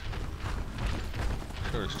giant.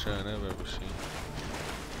 Shortest giant I've ever seen.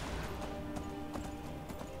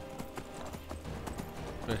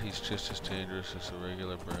 Bet he's just as dangerous as a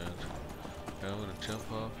regular brand. Okay, I'm gonna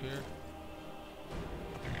jump off here.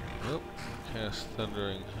 Oh, cast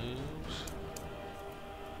Thundering Hooves.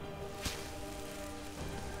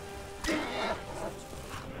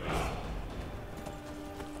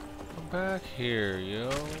 Come back here, yo.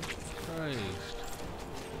 Christ.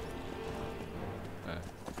 Okay.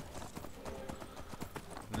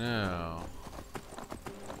 Now,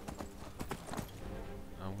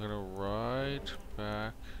 I'm gonna ride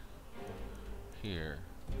back here.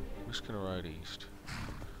 I'm just gonna ride east.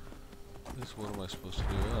 What am I supposed to do?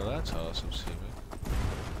 Oh, that's awesome, seeming.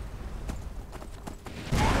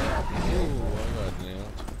 Ooh, I got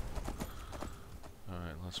nailed.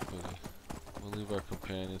 Alright, let's booty. We'll leave our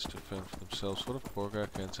companions to fend for themselves. What if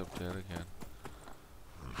Borgak ends up dead again?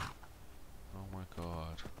 Oh my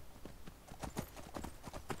god.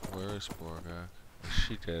 Where is Borgak? Is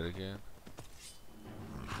she dead again?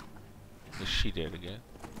 Is she dead again?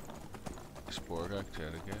 Is Borgak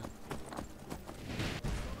dead again?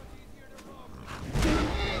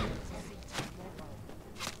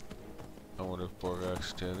 I wonder if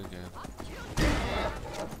Borgak's dead again.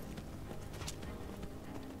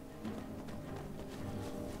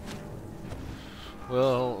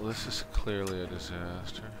 Well, this is clearly a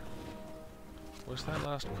disaster. Where's that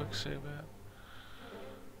last quick save at?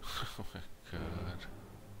 Oh my god.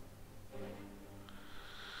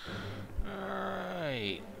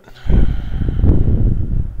 Alright.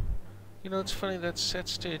 You know, it's funny that set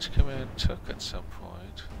stage command took at some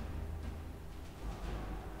point.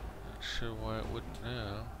 Not sure why it wouldn't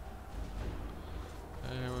now.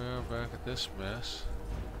 Here we are back at this mess.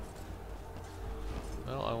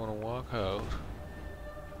 Well, I want to walk out.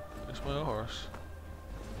 There's my horse.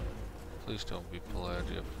 Please don't be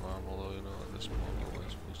Pelagia Farm, although you know at this point what I'm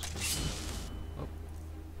supposed to do. Oh.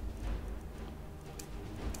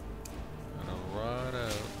 And I'll ride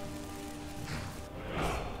out.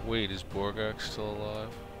 Wait, is Borgak still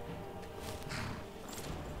alive?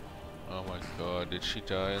 Oh my god, did she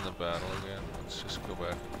die in the battle again? Let's just go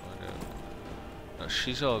back and find out. No,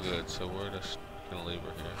 she's all good, so we're just gonna leave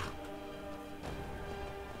her here.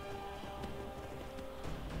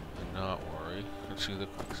 And not worry. Let's see the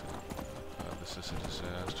quicksand. God, this is a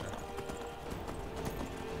disaster.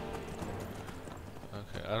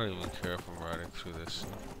 Okay, I don't even care if I'm riding through this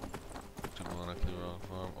demonically wrong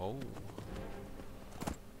farm. Oh.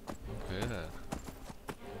 Okay then.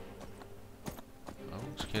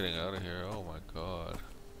 I'm just getting out of here. Oh my god.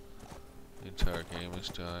 The entire game is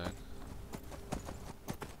dying.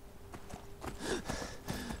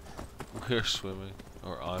 We're swimming.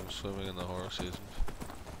 Or I'm swimming and the horse isn't.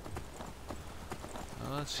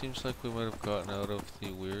 Oh, it seems like we might have gotten out of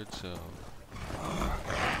the weird zone. Oh,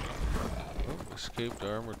 escaped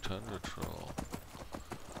armored tundra troll.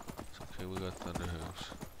 It's okay, we got thunder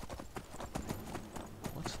hooves.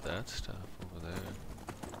 What's that stuff over there?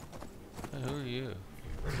 Hey, who are you?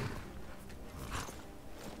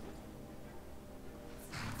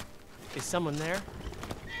 Is someone there?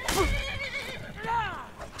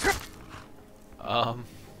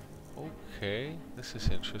 Okay, this is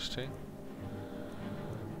interesting.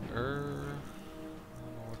 I don't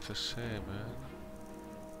know what to say, man.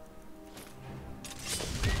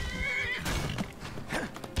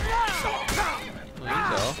 Oh,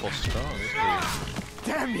 he's awful strong, isn't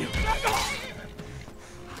he? Damn you!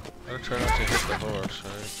 I'm gonna try not to hit the horse,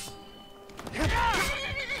 right?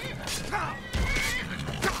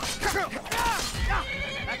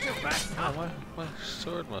 Oh, my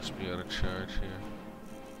sword must be out of charge here.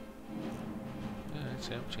 Yeah, it's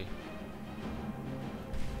empty.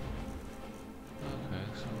 Okay,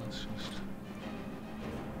 so let's just...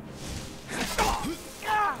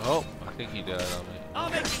 Oh, I think he died on me. I'll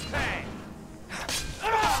make you pay!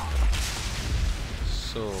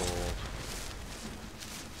 Sold.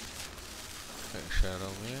 Okay,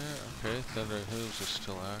 Shadow Mirror. Okay, Thundering Hooves is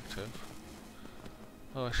still active.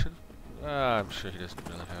 Oh, I should... I'm sure he doesn't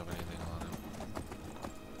really have anything on him.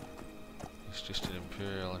 He's just an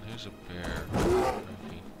Imperial, and here's a bear.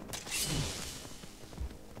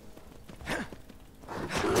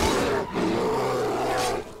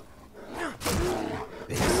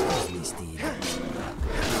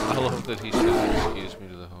 I love that he said excuse me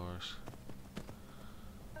to the horse.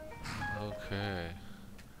 Okay.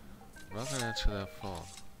 I'm not gonna answer that phone.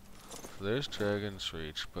 So there's Dragon's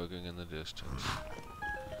Reach bugging in the distance.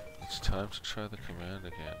 It's time to try the command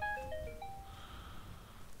again.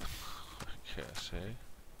 I guess, eh?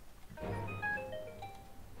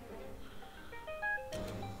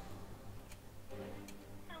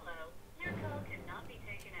 Hello. Your call cannot be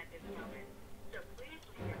taken at this moment, so please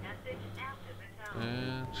leave your message after the tone.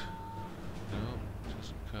 And no,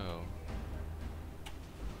 doesn't go.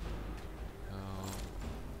 No.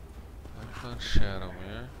 I've got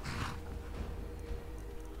Shadowmere.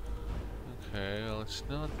 Okay, well it's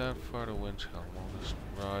not that far to Windhelm. We'll just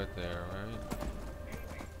ride there, right?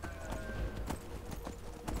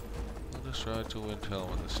 We'll just ride to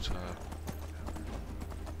Windhelm this time.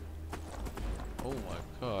 Oh my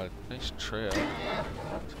god, nice trail.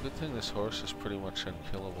 It's a good thing this horse is pretty much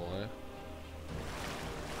unkillable, eh?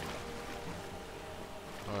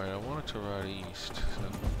 Alright, I wanted to ride east, so...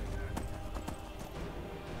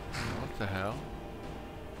 What the hell?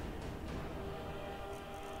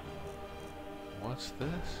 What's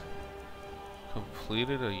this?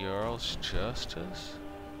 Completed a Jarl's Justice?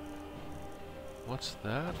 What's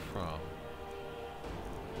that from?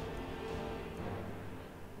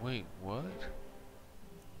 Wait, what?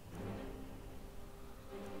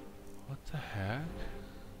 What the heck?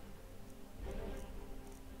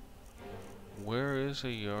 Where is a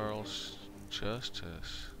Jarl's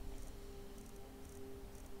Justice?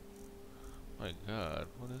 My god,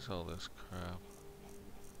 what is all this crap?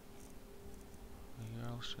 A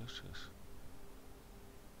Jarl's Justice.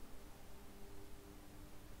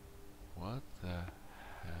 What the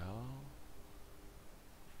hell?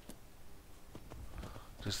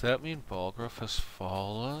 Does that mean Balgruuf has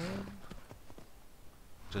fallen?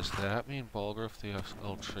 Does that mean Balgruuf the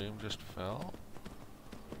Ultream just fell?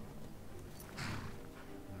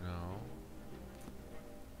 No.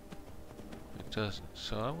 It doesn't.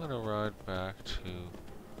 So I'm gonna ride back to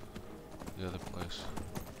the other place.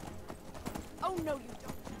 Oh no, you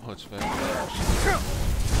don't. Oh, it's Vanquish.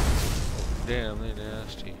 Damn, they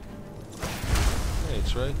nasty. Hey,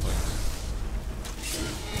 it's right wings.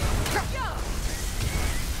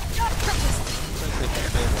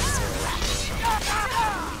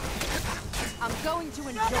 I'm going to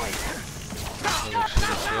enjoy it.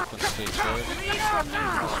 What's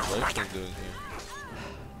Rifling doing here?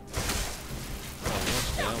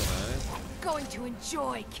 Almost down, eh? Going to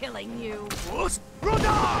enjoy killing you. Does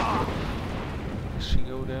she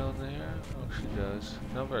go down there? Oh, she does.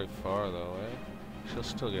 Not very far though, eh? She'll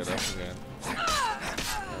still get up again. Yeah,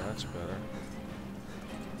 that's better.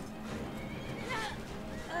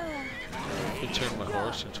 I could turn my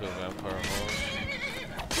horse into a vampire horse.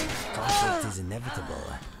 Conflict is inevitable.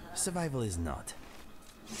 Survival is not.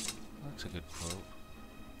 That's a good quote.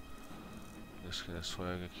 Just gonna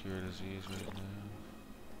swag a cure disease right now.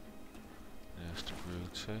 Nasty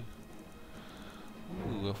brutes, eh?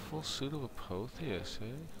 Ooh, a full suit of Apotheus,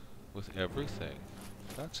 eh? With everything.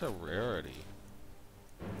 That's a rarity.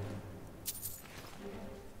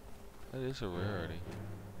 That is a rarity.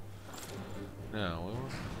 Now, we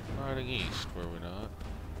were riding east, were we not?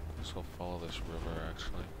 Guess we'll follow this river,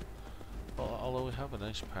 actually. Well, although we have a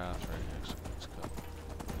nice path right here, so let's go.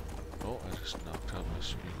 Oh, I just knocked out my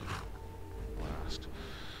speaker. Blast.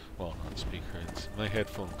 Well, not speaker, it's my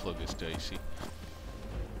headphone plug is dicey.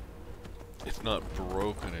 It's not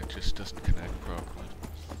broken, it just doesn't connect properly.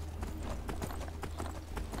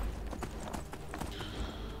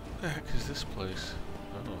 What the heck is this place?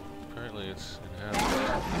 Oh, apparently it's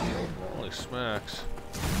inhabited. Holy smacks.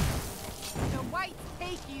 The whites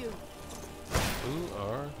take you. Who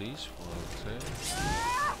are these floats, eh?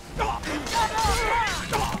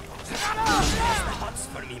 Huts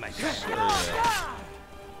for me, my friend.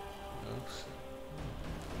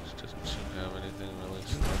 This doesn't seem to have anything really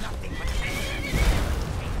special.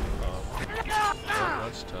 Oh,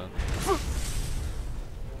 that's done.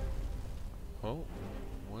 Oh,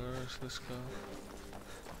 where is this go?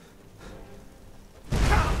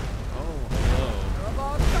 Oh, hello.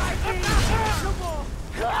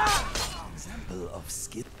 Example of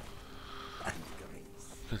skill and grace.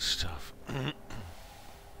 Good stuff. I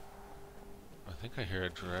think I hear a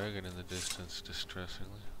dragon in the distance,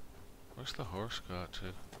 distressingly. Where's the horse got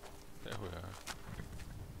to? There we are.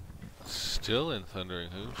 Still in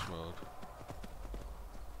Thundering Hooves mode.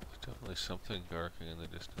 There's definitely something garking in the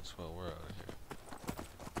distance while we're out of here.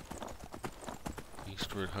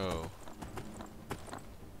 Eastward ho.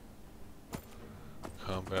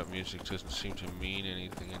 Combat music doesn't seem to mean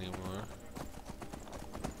anything anymore.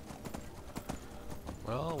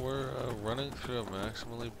 Well, we're running through a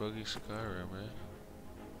maximally buggy Skyrim, eh?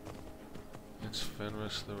 It's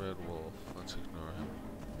Fenris the Red Wolf. Let's ignore him.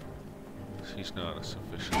 He's not a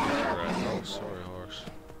sufficient threat. Oh, sorry, horse.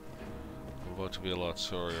 I'm about to be a lot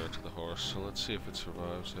sorrier to the horse, so let's see if it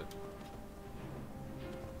survives it.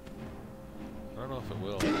 I don't know if it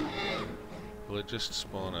will. Will it just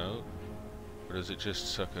spawn out? Or does it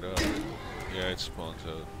just suck it up? Yeah, it spawns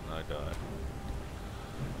out, and I die.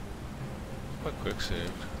 Quite quick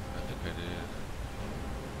saved. I think I did.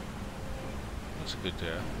 That's a good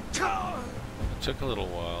death. It took a little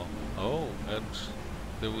while. Oh, and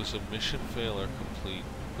there was a mission failure complete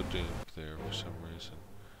Badoomed there for some reason.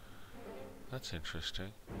 That's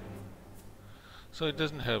interesting. So it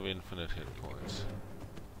doesn't have infinite hit points.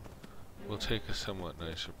 We'll take a somewhat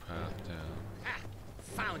nicer path down. Ha!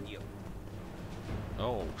 Found you!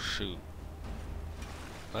 Oh, shoot.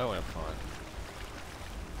 That went fine.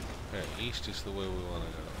 Okay, east is the way we want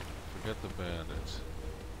to go. Forget the bandits.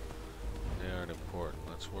 They aren't important.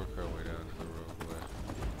 Let's work our way down to the roadway.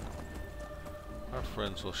 Our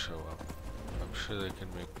friends will show up. I'm sure they can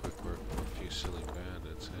make quick work of a few silly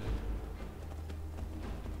bandits, eh?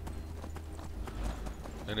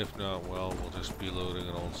 And if not, well, we'll just be loading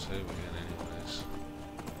an old save again anyways.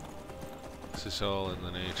 This is all in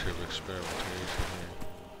the nature of experimentation here.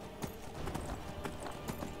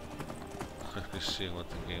 I'm just seeing what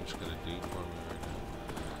the game's gonna do for me right now.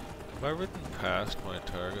 Have I ridden past my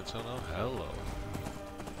targets? Oh no, hello.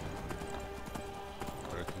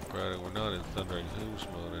 We're not in Thundering Hooves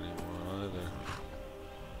mode anymore either.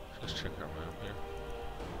 Let's just check our map here.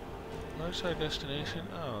 Where's our destination?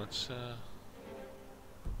 Oh, it's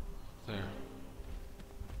there.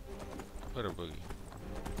 Better boogie.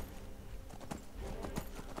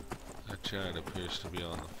 That giant appears to be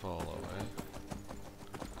on the follow, eh?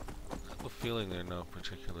 I have a feeling they're not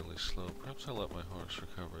particularly slow. Perhaps I'll let my horse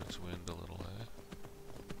recover its wind a little, eh?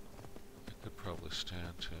 It could probably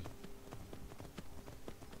stand to.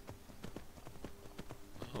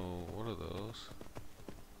 Oh, what are those?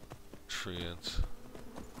 Treants.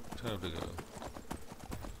 Time to go.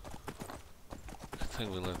 Good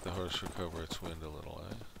thing we let the horse recover its wind a little,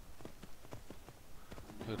 eh?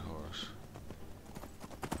 Good horse.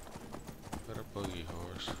 Better buggy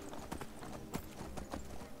horse.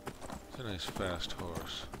 It's a nice fast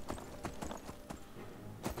horse.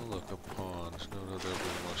 Oh look, a pond. No doubt there'll be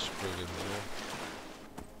more spring in there.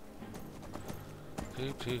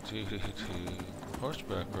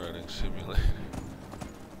 Horseback riding simulator.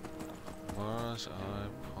 Mars Eye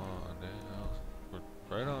Pond, eh?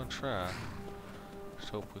 We're right on track.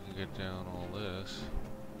 Just hope we can get down all this.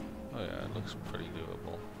 Oh yeah, it looks pretty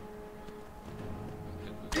doable. I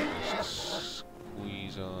think we can just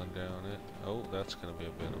squeeze on down it. Oh, that's gonna be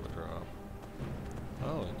a bit of a drop.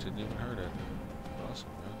 Oh, it didn't even hurt it. Awesome,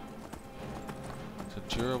 man. It's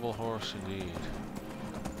a durable horse indeed.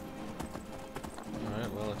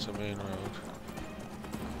 Alright, well, it's a main road.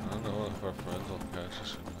 I don't know if our friends will catch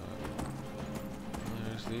us or not. Well,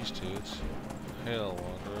 there's these dudes. Hail,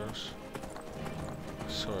 wanderers.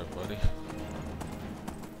 Sorry, buddy.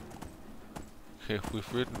 Okay,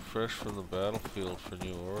 we've ridden fresh from the battlefield for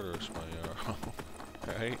new orders, my Jarl.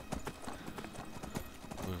 Right?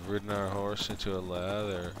 We've ridden our horse into a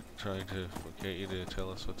lather, trying to get you to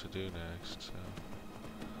tell us what to do next, so.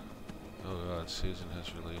 Oh god, Susan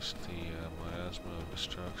has released the miasma of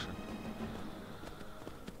destruction.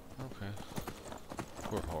 Okay.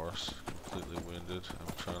 Poor horse, completely winded.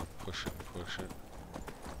 I'm trying to push it and push it.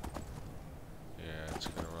 Yeah, it's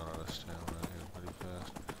gonna run out of stamina here pretty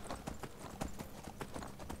fast.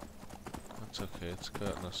 That's okay, it's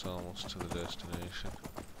gotten us almost to the destination.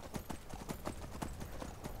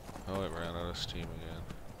 Oh, it ran out of steam again.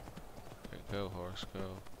 Okay, go horse,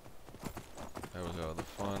 go. There we go, the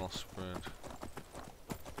final sprint.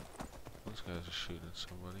 Those guys are shooting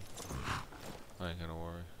somebody. I ain't gonna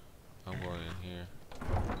worry. I'm going in here.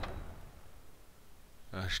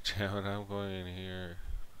 Gosh damn it, I'm going in here.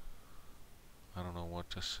 I don't know what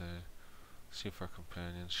to say. See if our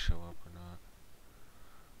companions show up or not.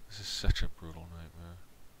 This is such a brutal nightmare.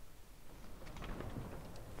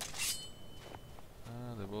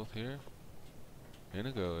 Ah, they're both here?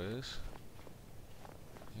 Inigo is.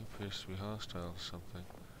 He appears to be hostile to something.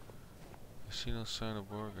 I see no sign of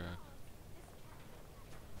Borgak.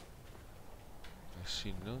 I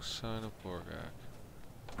see no sign of Borgak.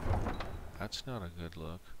 That's not a good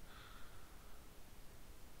look.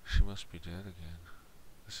 She must be dead again.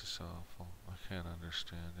 This is awful. I can't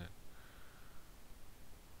understand it.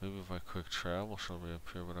 Maybe if I quick travel she'll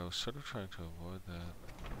reappear, but I was sort of trying to avoid that.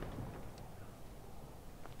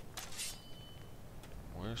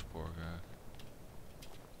 Where's Borgak?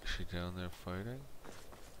 Is she down there fighting?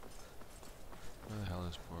 Where the hell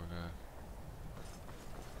is Borgak?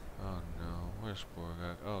 Oh no, where's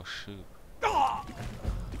Borgak? Oh shoot.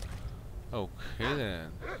 Okay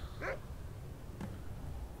then.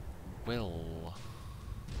 Well,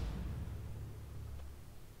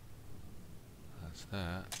 that's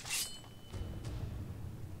that.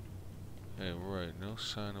 Okay, right, no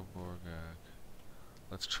sign of Borgak.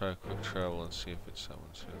 Let's try quick travel and see if it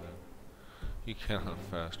summons her then. You cannot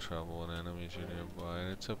fast travel when enemies are nearby,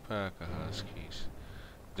 and it's a pack of huskies.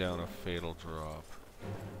 Down a fatal drop.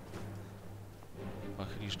 I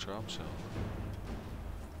could use drop zone.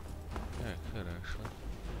 Yeah, I could actually.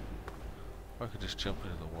 Or I could just jump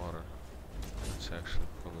into the water. It's actually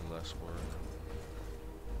probably less work.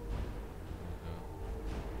 There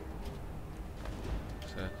we go.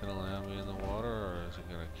 Is that gonna land me in the water, or is it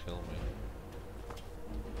gonna kill me?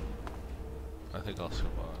 I think I'll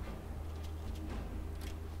survive.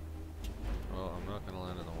 Well, I'm not gonna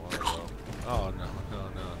land in the water though. Oh no, no,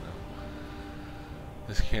 no, no.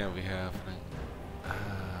 This can't be happening.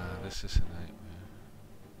 This is a nightmare.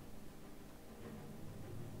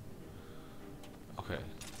 Okay.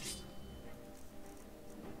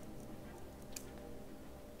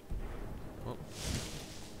 Oh.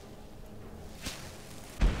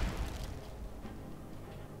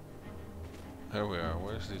 There we are.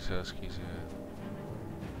 Where's these huskies at?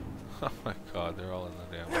 Oh my god, they're all in the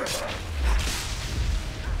damn water.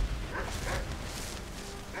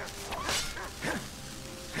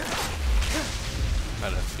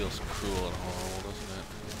 God, that feels cruel and horrible, doesn't it?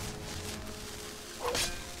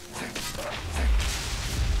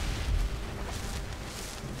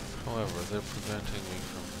 However, they're preventing me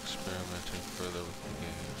from experimenting further with the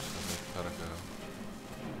game, so they've gotta go.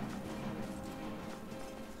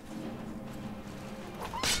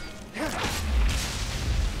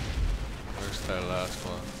 Where's that last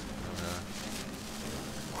one?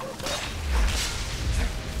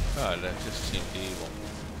 God, that just seemed evil.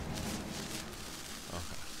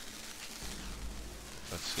 Okay.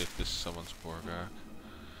 Let's see if this summons Borgak.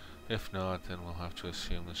 If not, then we'll have to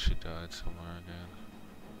assume that she died somewhere again.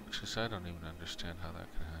 Which is, I don't even understand how that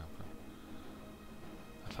can happen.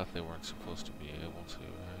 I thought they weren't supposed to be able to,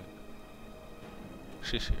 right?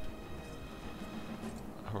 She's here.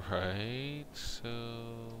 Alright, so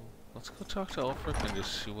let's go talk to Ulfric and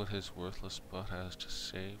just see what his worthless butt has to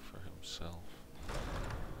say for himself.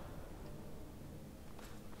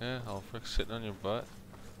 Yeah, Ulfric, sitting on your butt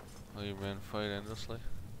while you men fight endlessly.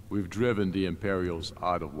 We've driven the Imperials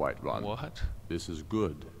out of Whiterun. What? This is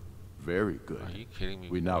good. Very good. Are you kidding me?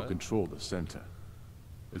 We now control the center.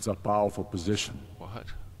 It's a powerful position. What?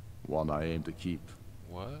 One I aim to keep.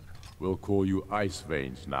 What? We'll call you Ice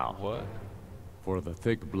Veins now. What? For the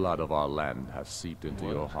thick blood of our land has seeped into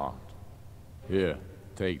your heart. Here,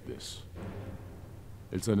 take this.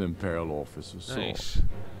 It's an Imperial officer's sword.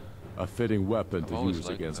 A fitting weapon to use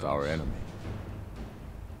against our enemy.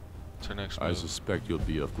 What's our next I move? suspect you'll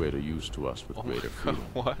be of greater use to us with greater freedom.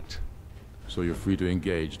 What? So you're free to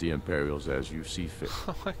engage the Imperials as you see fit.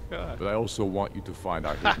 Oh my god. But I also want you to find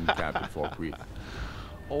our hidden camp in Fort Greeth.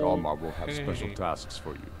 Galmar will have special tasks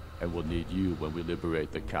for you, and will need you when we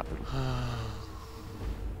liberate the capital.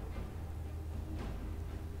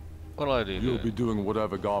 What'll I do? You'll be doing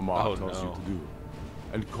whatever Galmar tells no. you to do,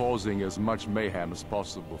 and causing as much mayhem as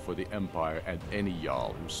possible for the Empire and any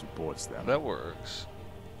Jarl who supports them. That works.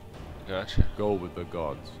 Gotcha. Go with the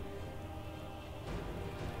gods.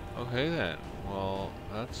 Okay then. Well,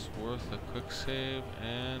 that's worth a quick save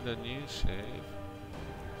and a new save.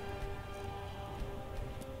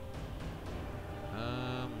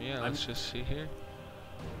 Yeah, let's just see here.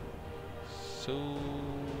 So,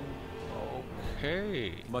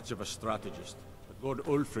 okay. Much of a strategist, but Lord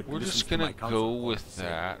Ulfric We're listens just to gonna my counsel go all with the same.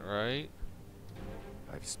 that, right?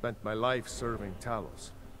 I've spent my life serving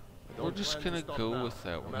Talos. We're just gonna go with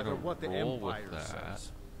that. We're gonna roll with that.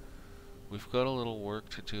 We've got a little work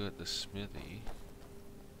to do at the smithy.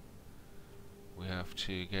 We have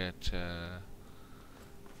to get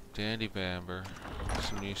Dandy Bamber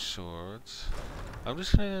some new swords. I'm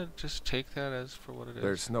just gonna take that as for what it is.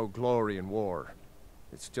 There's no glory in war.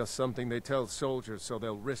 It's just something they tell soldiers so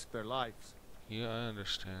they'll risk their lives. Yeah, I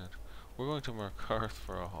understand. We're going to Markarth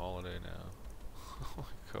for a holiday now. Oh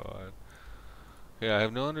my god. Yeah, I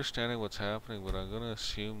have no understanding what's happening, but I'm gonna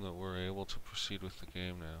assume that we're able to proceed with the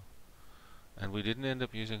game now. And we didn't end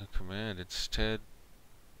up using a command. Instead,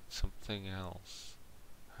 something else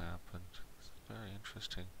happened. It's a very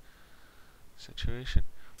interesting situation.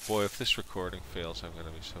 Boy, if this recording fails, I'm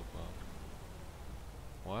gonna be so bummed.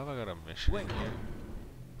 Why have I got a mission in here?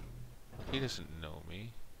 He doesn't know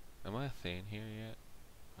me. Am I a Thane here yet?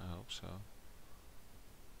 I hope so.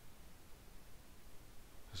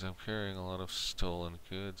 Because I'm carrying a lot of stolen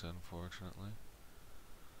goods, unfortunately.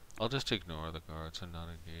 I'll just ignore the guards and not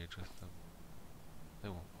engage with them. They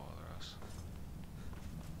won't bother us.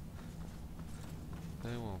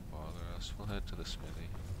 They won't bother us. We'll head to the smithy.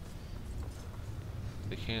 If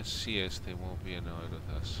they can't see us, they won't be annoyed with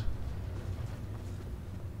us.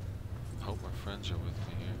 Hope my friends are with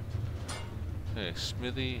me here. Hey,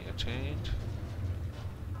 smithy attained.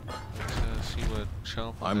 Let's see what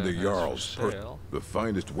Chalfont I'm the has Jarl's for sale. the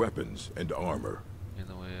finest weapons and armor. In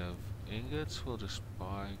the way of ingots, we'll just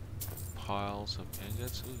buy piles of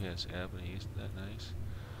ingots. Ooh, yes, ebony, isn't that nice?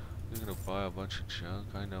 We're gonna buy a bunch of junk.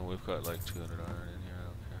 I know we've got like 200 iron in here, I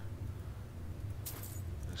don't care.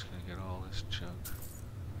 I'm just gonna get all this junk.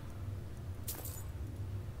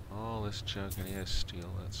 All this junk, and he has steel,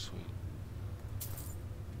 that's sweet.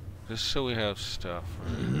 Just so we have stuff,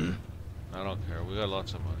 right? I don't care, we got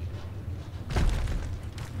lots of money.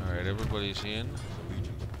 Alright, everybody's in.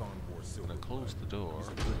 I'm gonna close the door.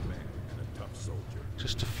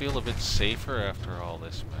 Just to feel a bit safer after all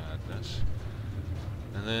this madness.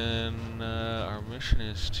 And then our mission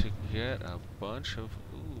is to get a bunch of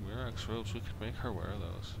Mirax robes. We could make her wear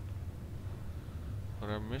those. But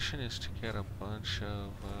our mission is to get a bunch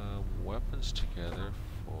of weapons together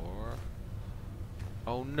for...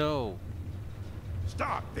 Oh no!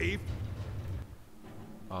 Stop, thief!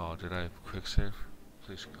 Oh, did I quick save?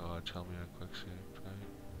 Please God, tell me I quick saved, right?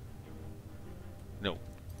 No.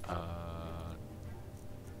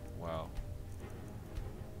 Wow.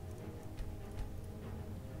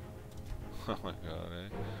 Oh my god, eh?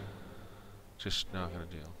 Just not gonna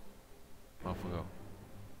deal. Off we go.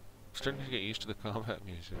 Starting to get used to the combat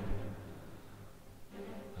music.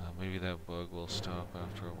 Maybe that bug will stop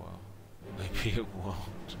after a while. Maybe it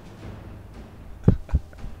won't.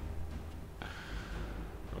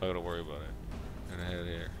 I'm not gonna worry about it. Gonna head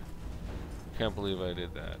here. Can't believe I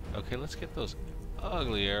did that. Okay, let's get those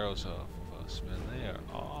ugly arrows off of us, man. They are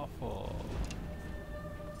awful.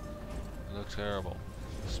 They look terrible.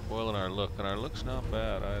 Spoiling our look, and our look's not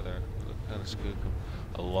bad either. We look kind of skookum.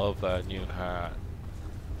 I love that new hat.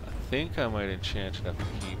 I think I might enchant it up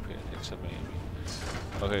and keep it. It's a maybe.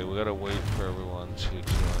 Okay, we gotta wait for everyone to join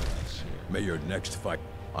us here. May your next fight.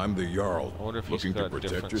 I'm the Jarl. I wonder if looking to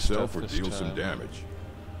protect yourself or deal some damage.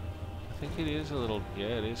 I think it is a little, yeah,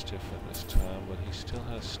 it is different this time, but he still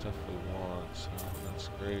has stuff we want, so that's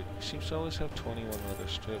great. He seems to always have 21 other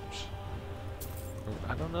strips. Or,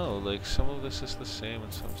 I don't know, like some of this is the same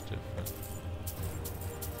and some's different.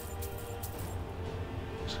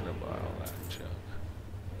 I'm just gonna buy all that junk.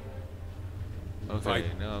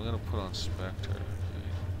 Okay, now I'm gonna put on Spectre. Okay.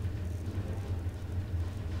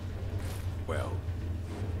 Well.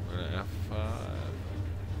 We're gonna F5.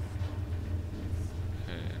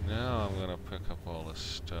 Now I'm gonna pick up all this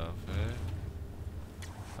stuff, eh?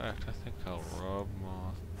 In fact, I think I'll rob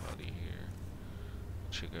Moth Buddy here.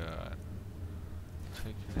 What you got?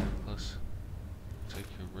 Take your necklace, take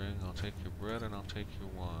your ring, I'll take your bread, and I'll take your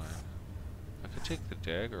wine. I could take the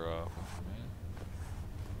dagger off of me.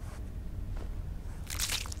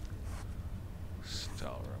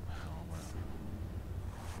 Stalrim helmet.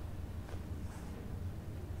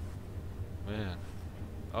 Man.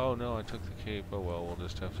 Oh no, I took the cape. Oh well, we'll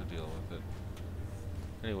just have to deal with it.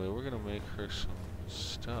 Anyway, we're gonna make her some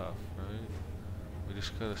stuff, right? We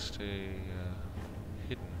just gotta stay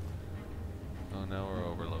hidden. Oh, now we're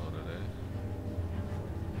overloaded, eh?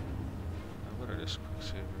 I better just quick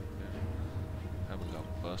save right there. Haven't got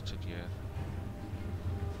busted yet.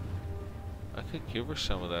 I could give her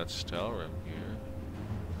some of that Stalrim gear.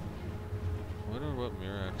 I wonder what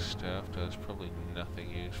Mirax's staff does. Probably nothing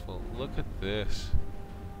useful. Look at this.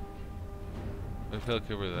 Maybe I'll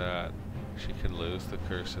give her that. She can lose the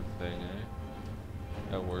cursed thing, eh?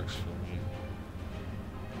 That works for me.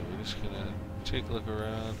 Okay, we're just gonna take a look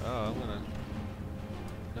around. Oh, I'm gonna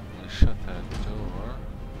definitely shut that door.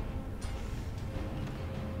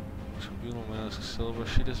 Tribunal mask silver.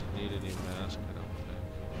 She doesn't need any mask, I don't think.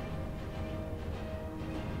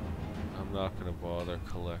 I'm not gonna bother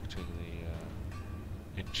collecting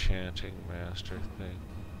the enchanting master thing.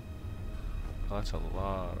 Oh, that's a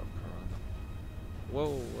lot of Corona.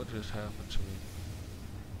 Whoa, what just happened to me?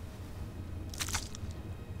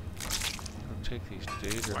 I'm gonna take these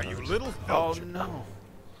data. Are you little? Oh no!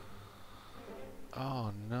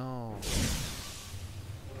 Oh no!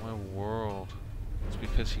 My world. It's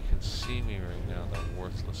because he can see me right now, that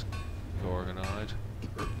worthless Gorgonoid.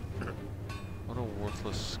 What a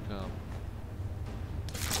worthless scum.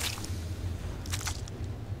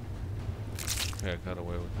 Okay, I got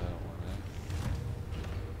away with that one, eh?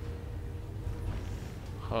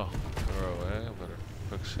 Oh, throw, eh? I better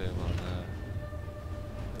quick save on that.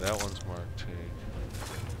 That one's marked T.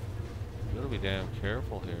 You gotta be damn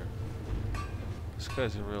careful here. This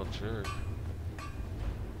guy's a real jerk.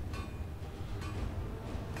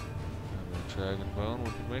 And then Dragon Bone.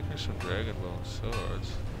 We can make her some Dragon Bone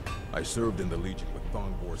swords. I served in the Legion with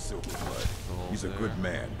Thongbor Silverblood. He's a good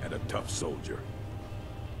man and a tough soldier.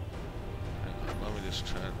 Hang on, let me just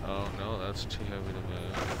try. Oh no, that's too heavy to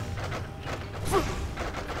move.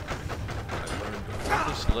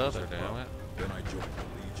 What's this leather, damn it? Then I joined the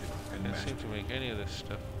Legion and Can't seem to make any of this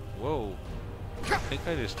stuff. Whoa! I think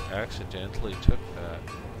I just accidentally took that.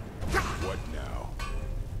 What now?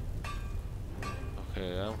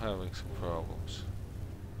 Okay, I'm having some problems.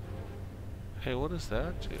 Hey, what does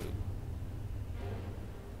that do?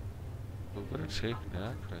 We better take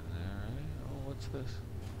Nacrin there, right? Oh, what's this?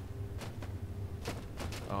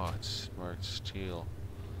 Oh, it's smart steel.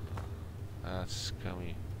 That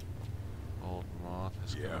scummy old moth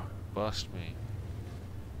is gonna bust me.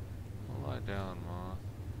 Lie down, moth.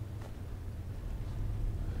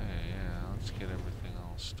 Hey, yeah, let's get everything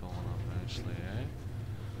all stolen up nicely, eh?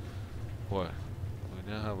 What?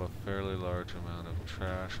 We now have a fairly large amount of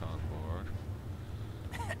trash on board.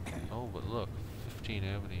 Oh, but look, 15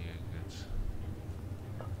 ebony ingots.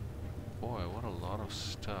 Boy, what a lot of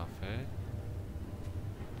stuff, eh?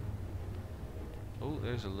 Oh,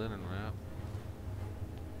 there's a linen wrap.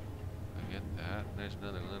 I get that. There's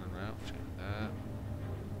another linen wrap. Check that.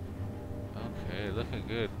 Okay, looking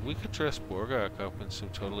good. We could dress Borgak up in some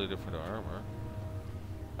totally different armor.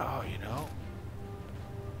 Oh, you know,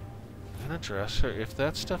 I'm gonna dress her. If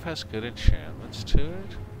that stuff has good enchantments to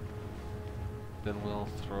it, then we'll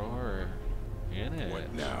throw her in it.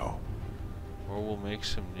 What now? Or we'll make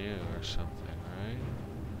some new or something, right?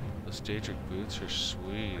 Those Daedric boots are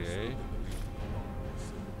sweet, eh?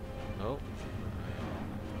 Oh.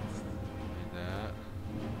 Need that.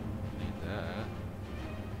 Need that.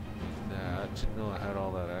 Need that. Didn't know I had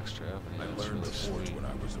all that extra ebony. I That's learned really the forge sweet. when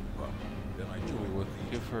I was a pup. Then I joined We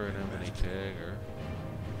give her an ebony dagger.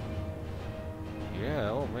 Yeah,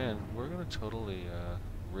 oh man, we're gonna totally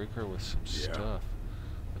rig her with some stuff.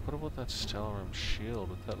 Like, what about that Stellarum shield?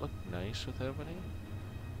 Would that look nice with ebony?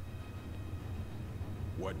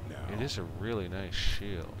 What now? It is a really nice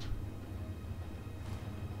shield.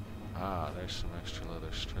 Ah, there's some extra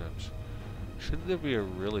leather strips. Shouldn't there be a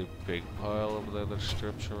really big pile of leather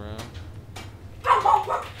strips around?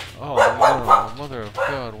 Oh no, mother of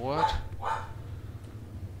God, what?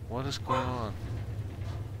 What is going on?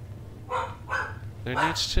 There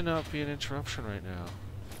needs to not be an interruption right now.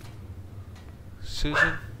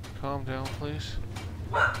 Susan, calm down, please.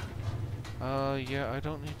 Yeah, I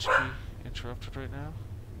don't need to be interrupted right now.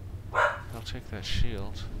 I'll take that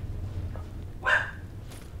shield.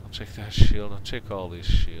 I'll take that shield. I'll take all these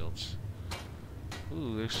shields.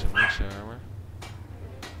 Ooh, there's some nice armor.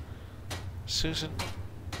 Susan,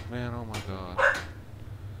 man, oh my God.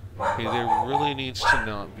 Okay, there really needs to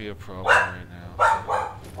not be a problem right now.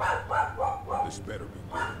 This better be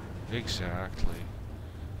good. Exactly.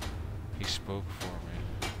 He spoke for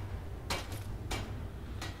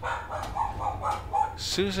me.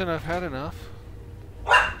 Susan, I've had enough.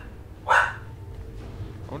 I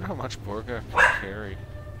wonder how much Borgak can carry.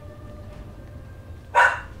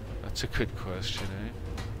 That's a good question,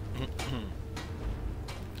 eh?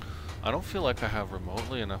 I don't feel like I have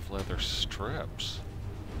remotely enough leather strips.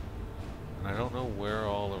 And I don't know where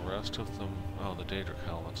all the rest of them... Oh, the Daedric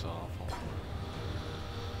helmet's awful.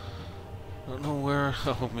 I don't know where...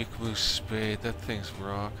 Oh, Mi'kma'ch's spade. That thing's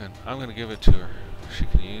rocking. I'm gonna give it to her. She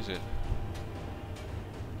can use it.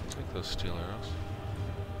 Take those steel arrows.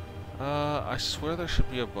 I swear there should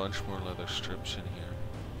be a bunch more leather strips in here.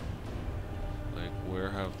 Like, where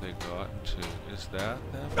have they gotten to? Is that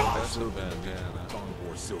them? That's a bandana.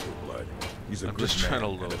 Thongbor Silverblood. He's a I'm good just trying to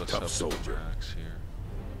man load and a us tough up soldier. max here.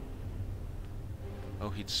 Oh,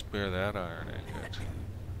 he'd spare that iron ingot,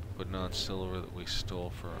 but not silver that we stole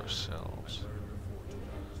for ourselves.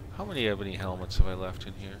 How many ebony helmets have I left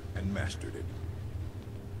in here? And mastered it.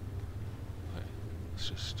 Okay, let's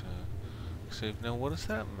just save. Now, what does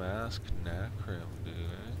that mask Nacrim do,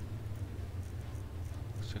 eh?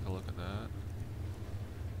 Let's take a look at that.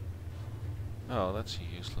 Oh, that's a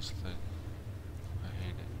useless thing. I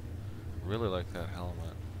hate it. Really like that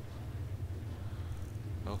helmet.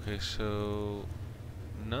 Okay, so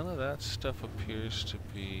none of that stuff appears to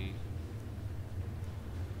be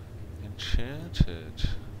enchanted.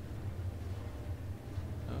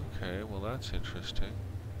 Okay, well that's interesting.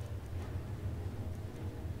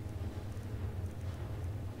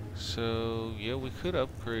 So, yeah, we could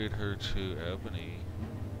upgrade her to Ebony.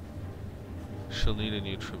 She'll need a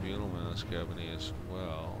new Tribunal Mask, Ebony, as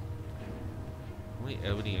well. How many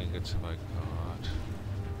Ebony ingots have I got?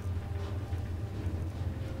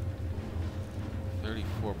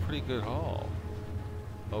 34, pretty good haul.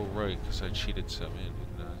 Oh, right, because I cheated some in,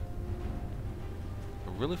 didn't I?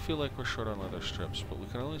 I really feel like we're short on leather strips, but we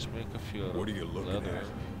can always make a few out of leather. What are you looking at?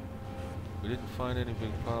 We didn't find any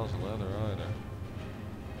big piles of leather either.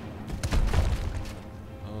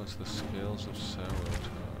 Oh, it's the scales of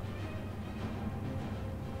Sarotar.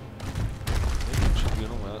 Maybe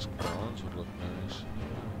Tribunal Mask bronze would look nice.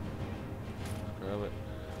 Grab it.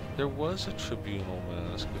 There was a Tribunal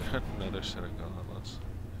Mask. We had another set of gauntlets.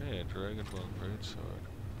 Hey, a Dragonbone Greatsword.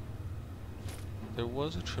 There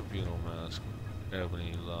was a Tribunal Mask,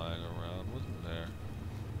 Ebony, lying around, wasn't there?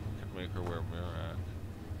 We could make her wear Mirak.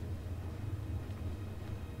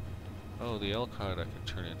 Oh, the Elkhide I can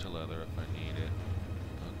turn into leather if I need it.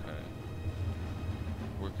 Okay.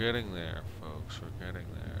 We're getting there, folks. We're getting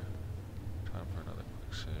there. Time for another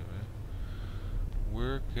quick save, eh?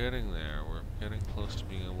 We're getting there. We're getting close to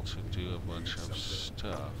being able to do a bunch of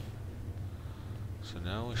stuff. So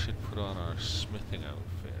now we should put on our smithing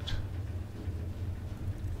outfit.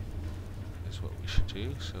 Is what we should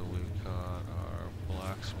do. So we've got our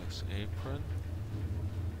blacksmith's apron.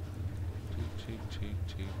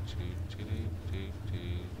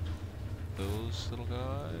 Those little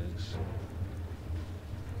guys.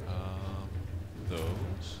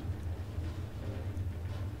 Those.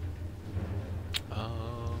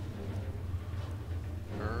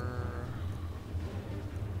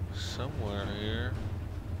 Somewhere here.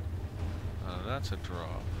 That's a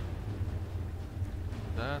drop.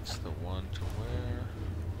 That's the one to wear.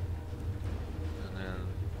 And then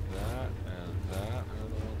that and that are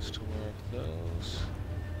the ones to wear of those.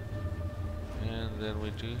 And then we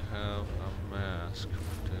do have a mask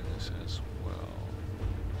for doing this as well.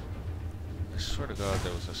 I swear to God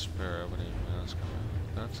there was a spare Ebony mask.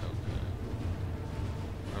 That's okay.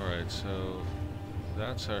 Alright, so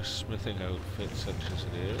that's our smithing outfit such as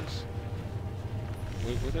it is.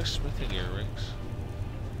 Wait, were there smithing earrings?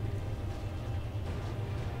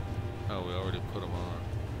 Oh, we already put them on.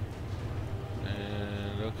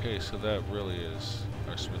 And okay, so that really is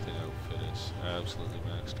our smithing outfit is absolutely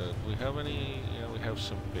maxed out. We have any? Yeah, we have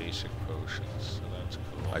some basic potions, so that's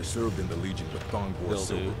cool. I served in the Legion with Thongor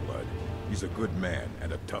Silverblood. He's a good man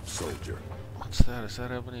and a tough soldier. What's that? Is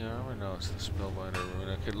that Ebony armor? No, it's the Spellbinder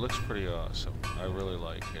runic. It looks pretty awesome. I really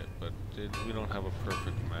like it, but we don't have a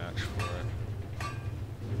perfect match for it.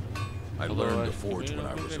 I learned to forge when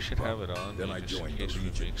I was a should pup. have it on. Then I joined the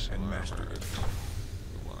Legion and mastered it.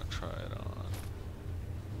 We want to try it on.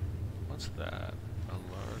 What's that? A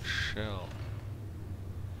large shell.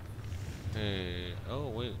 Hey. Oh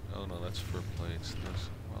wait. Oh no, that's fur plates. Those.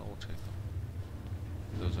 Well, we'll take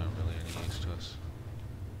them. Those aren't really any use to us.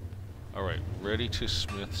 All right, ready to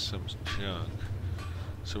smith some junk.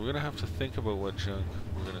 So we're gonna have to think about what junk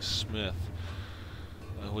we're gonna smith.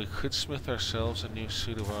 We could smith ourselves a new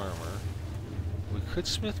suit of armor. We could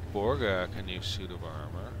smith Borgak a new suit of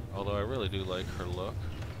armor, although I really do like her look.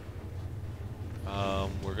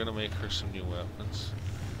 We're gonna make her some new weapons.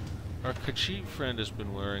 Our Khajiit friend has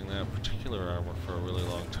been wearing that particular armor for a really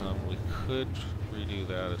long time. We could redo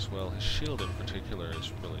that as well. His shield in particular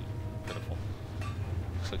is really pitiful.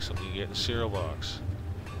 Looks like something you get in a cereal box.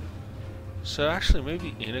 So actually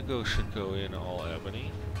maybe Inigo should go in all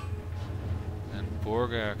ebony. And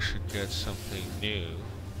Borgak should get something new.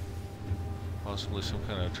 Possibly some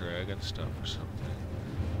kind of dragon stuff or something.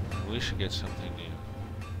 And we should get something new.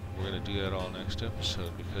 We're going to do that all next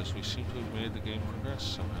episode because we seem to have made the game progress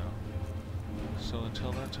somehow. So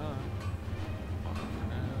until that time, bye for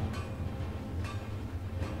now.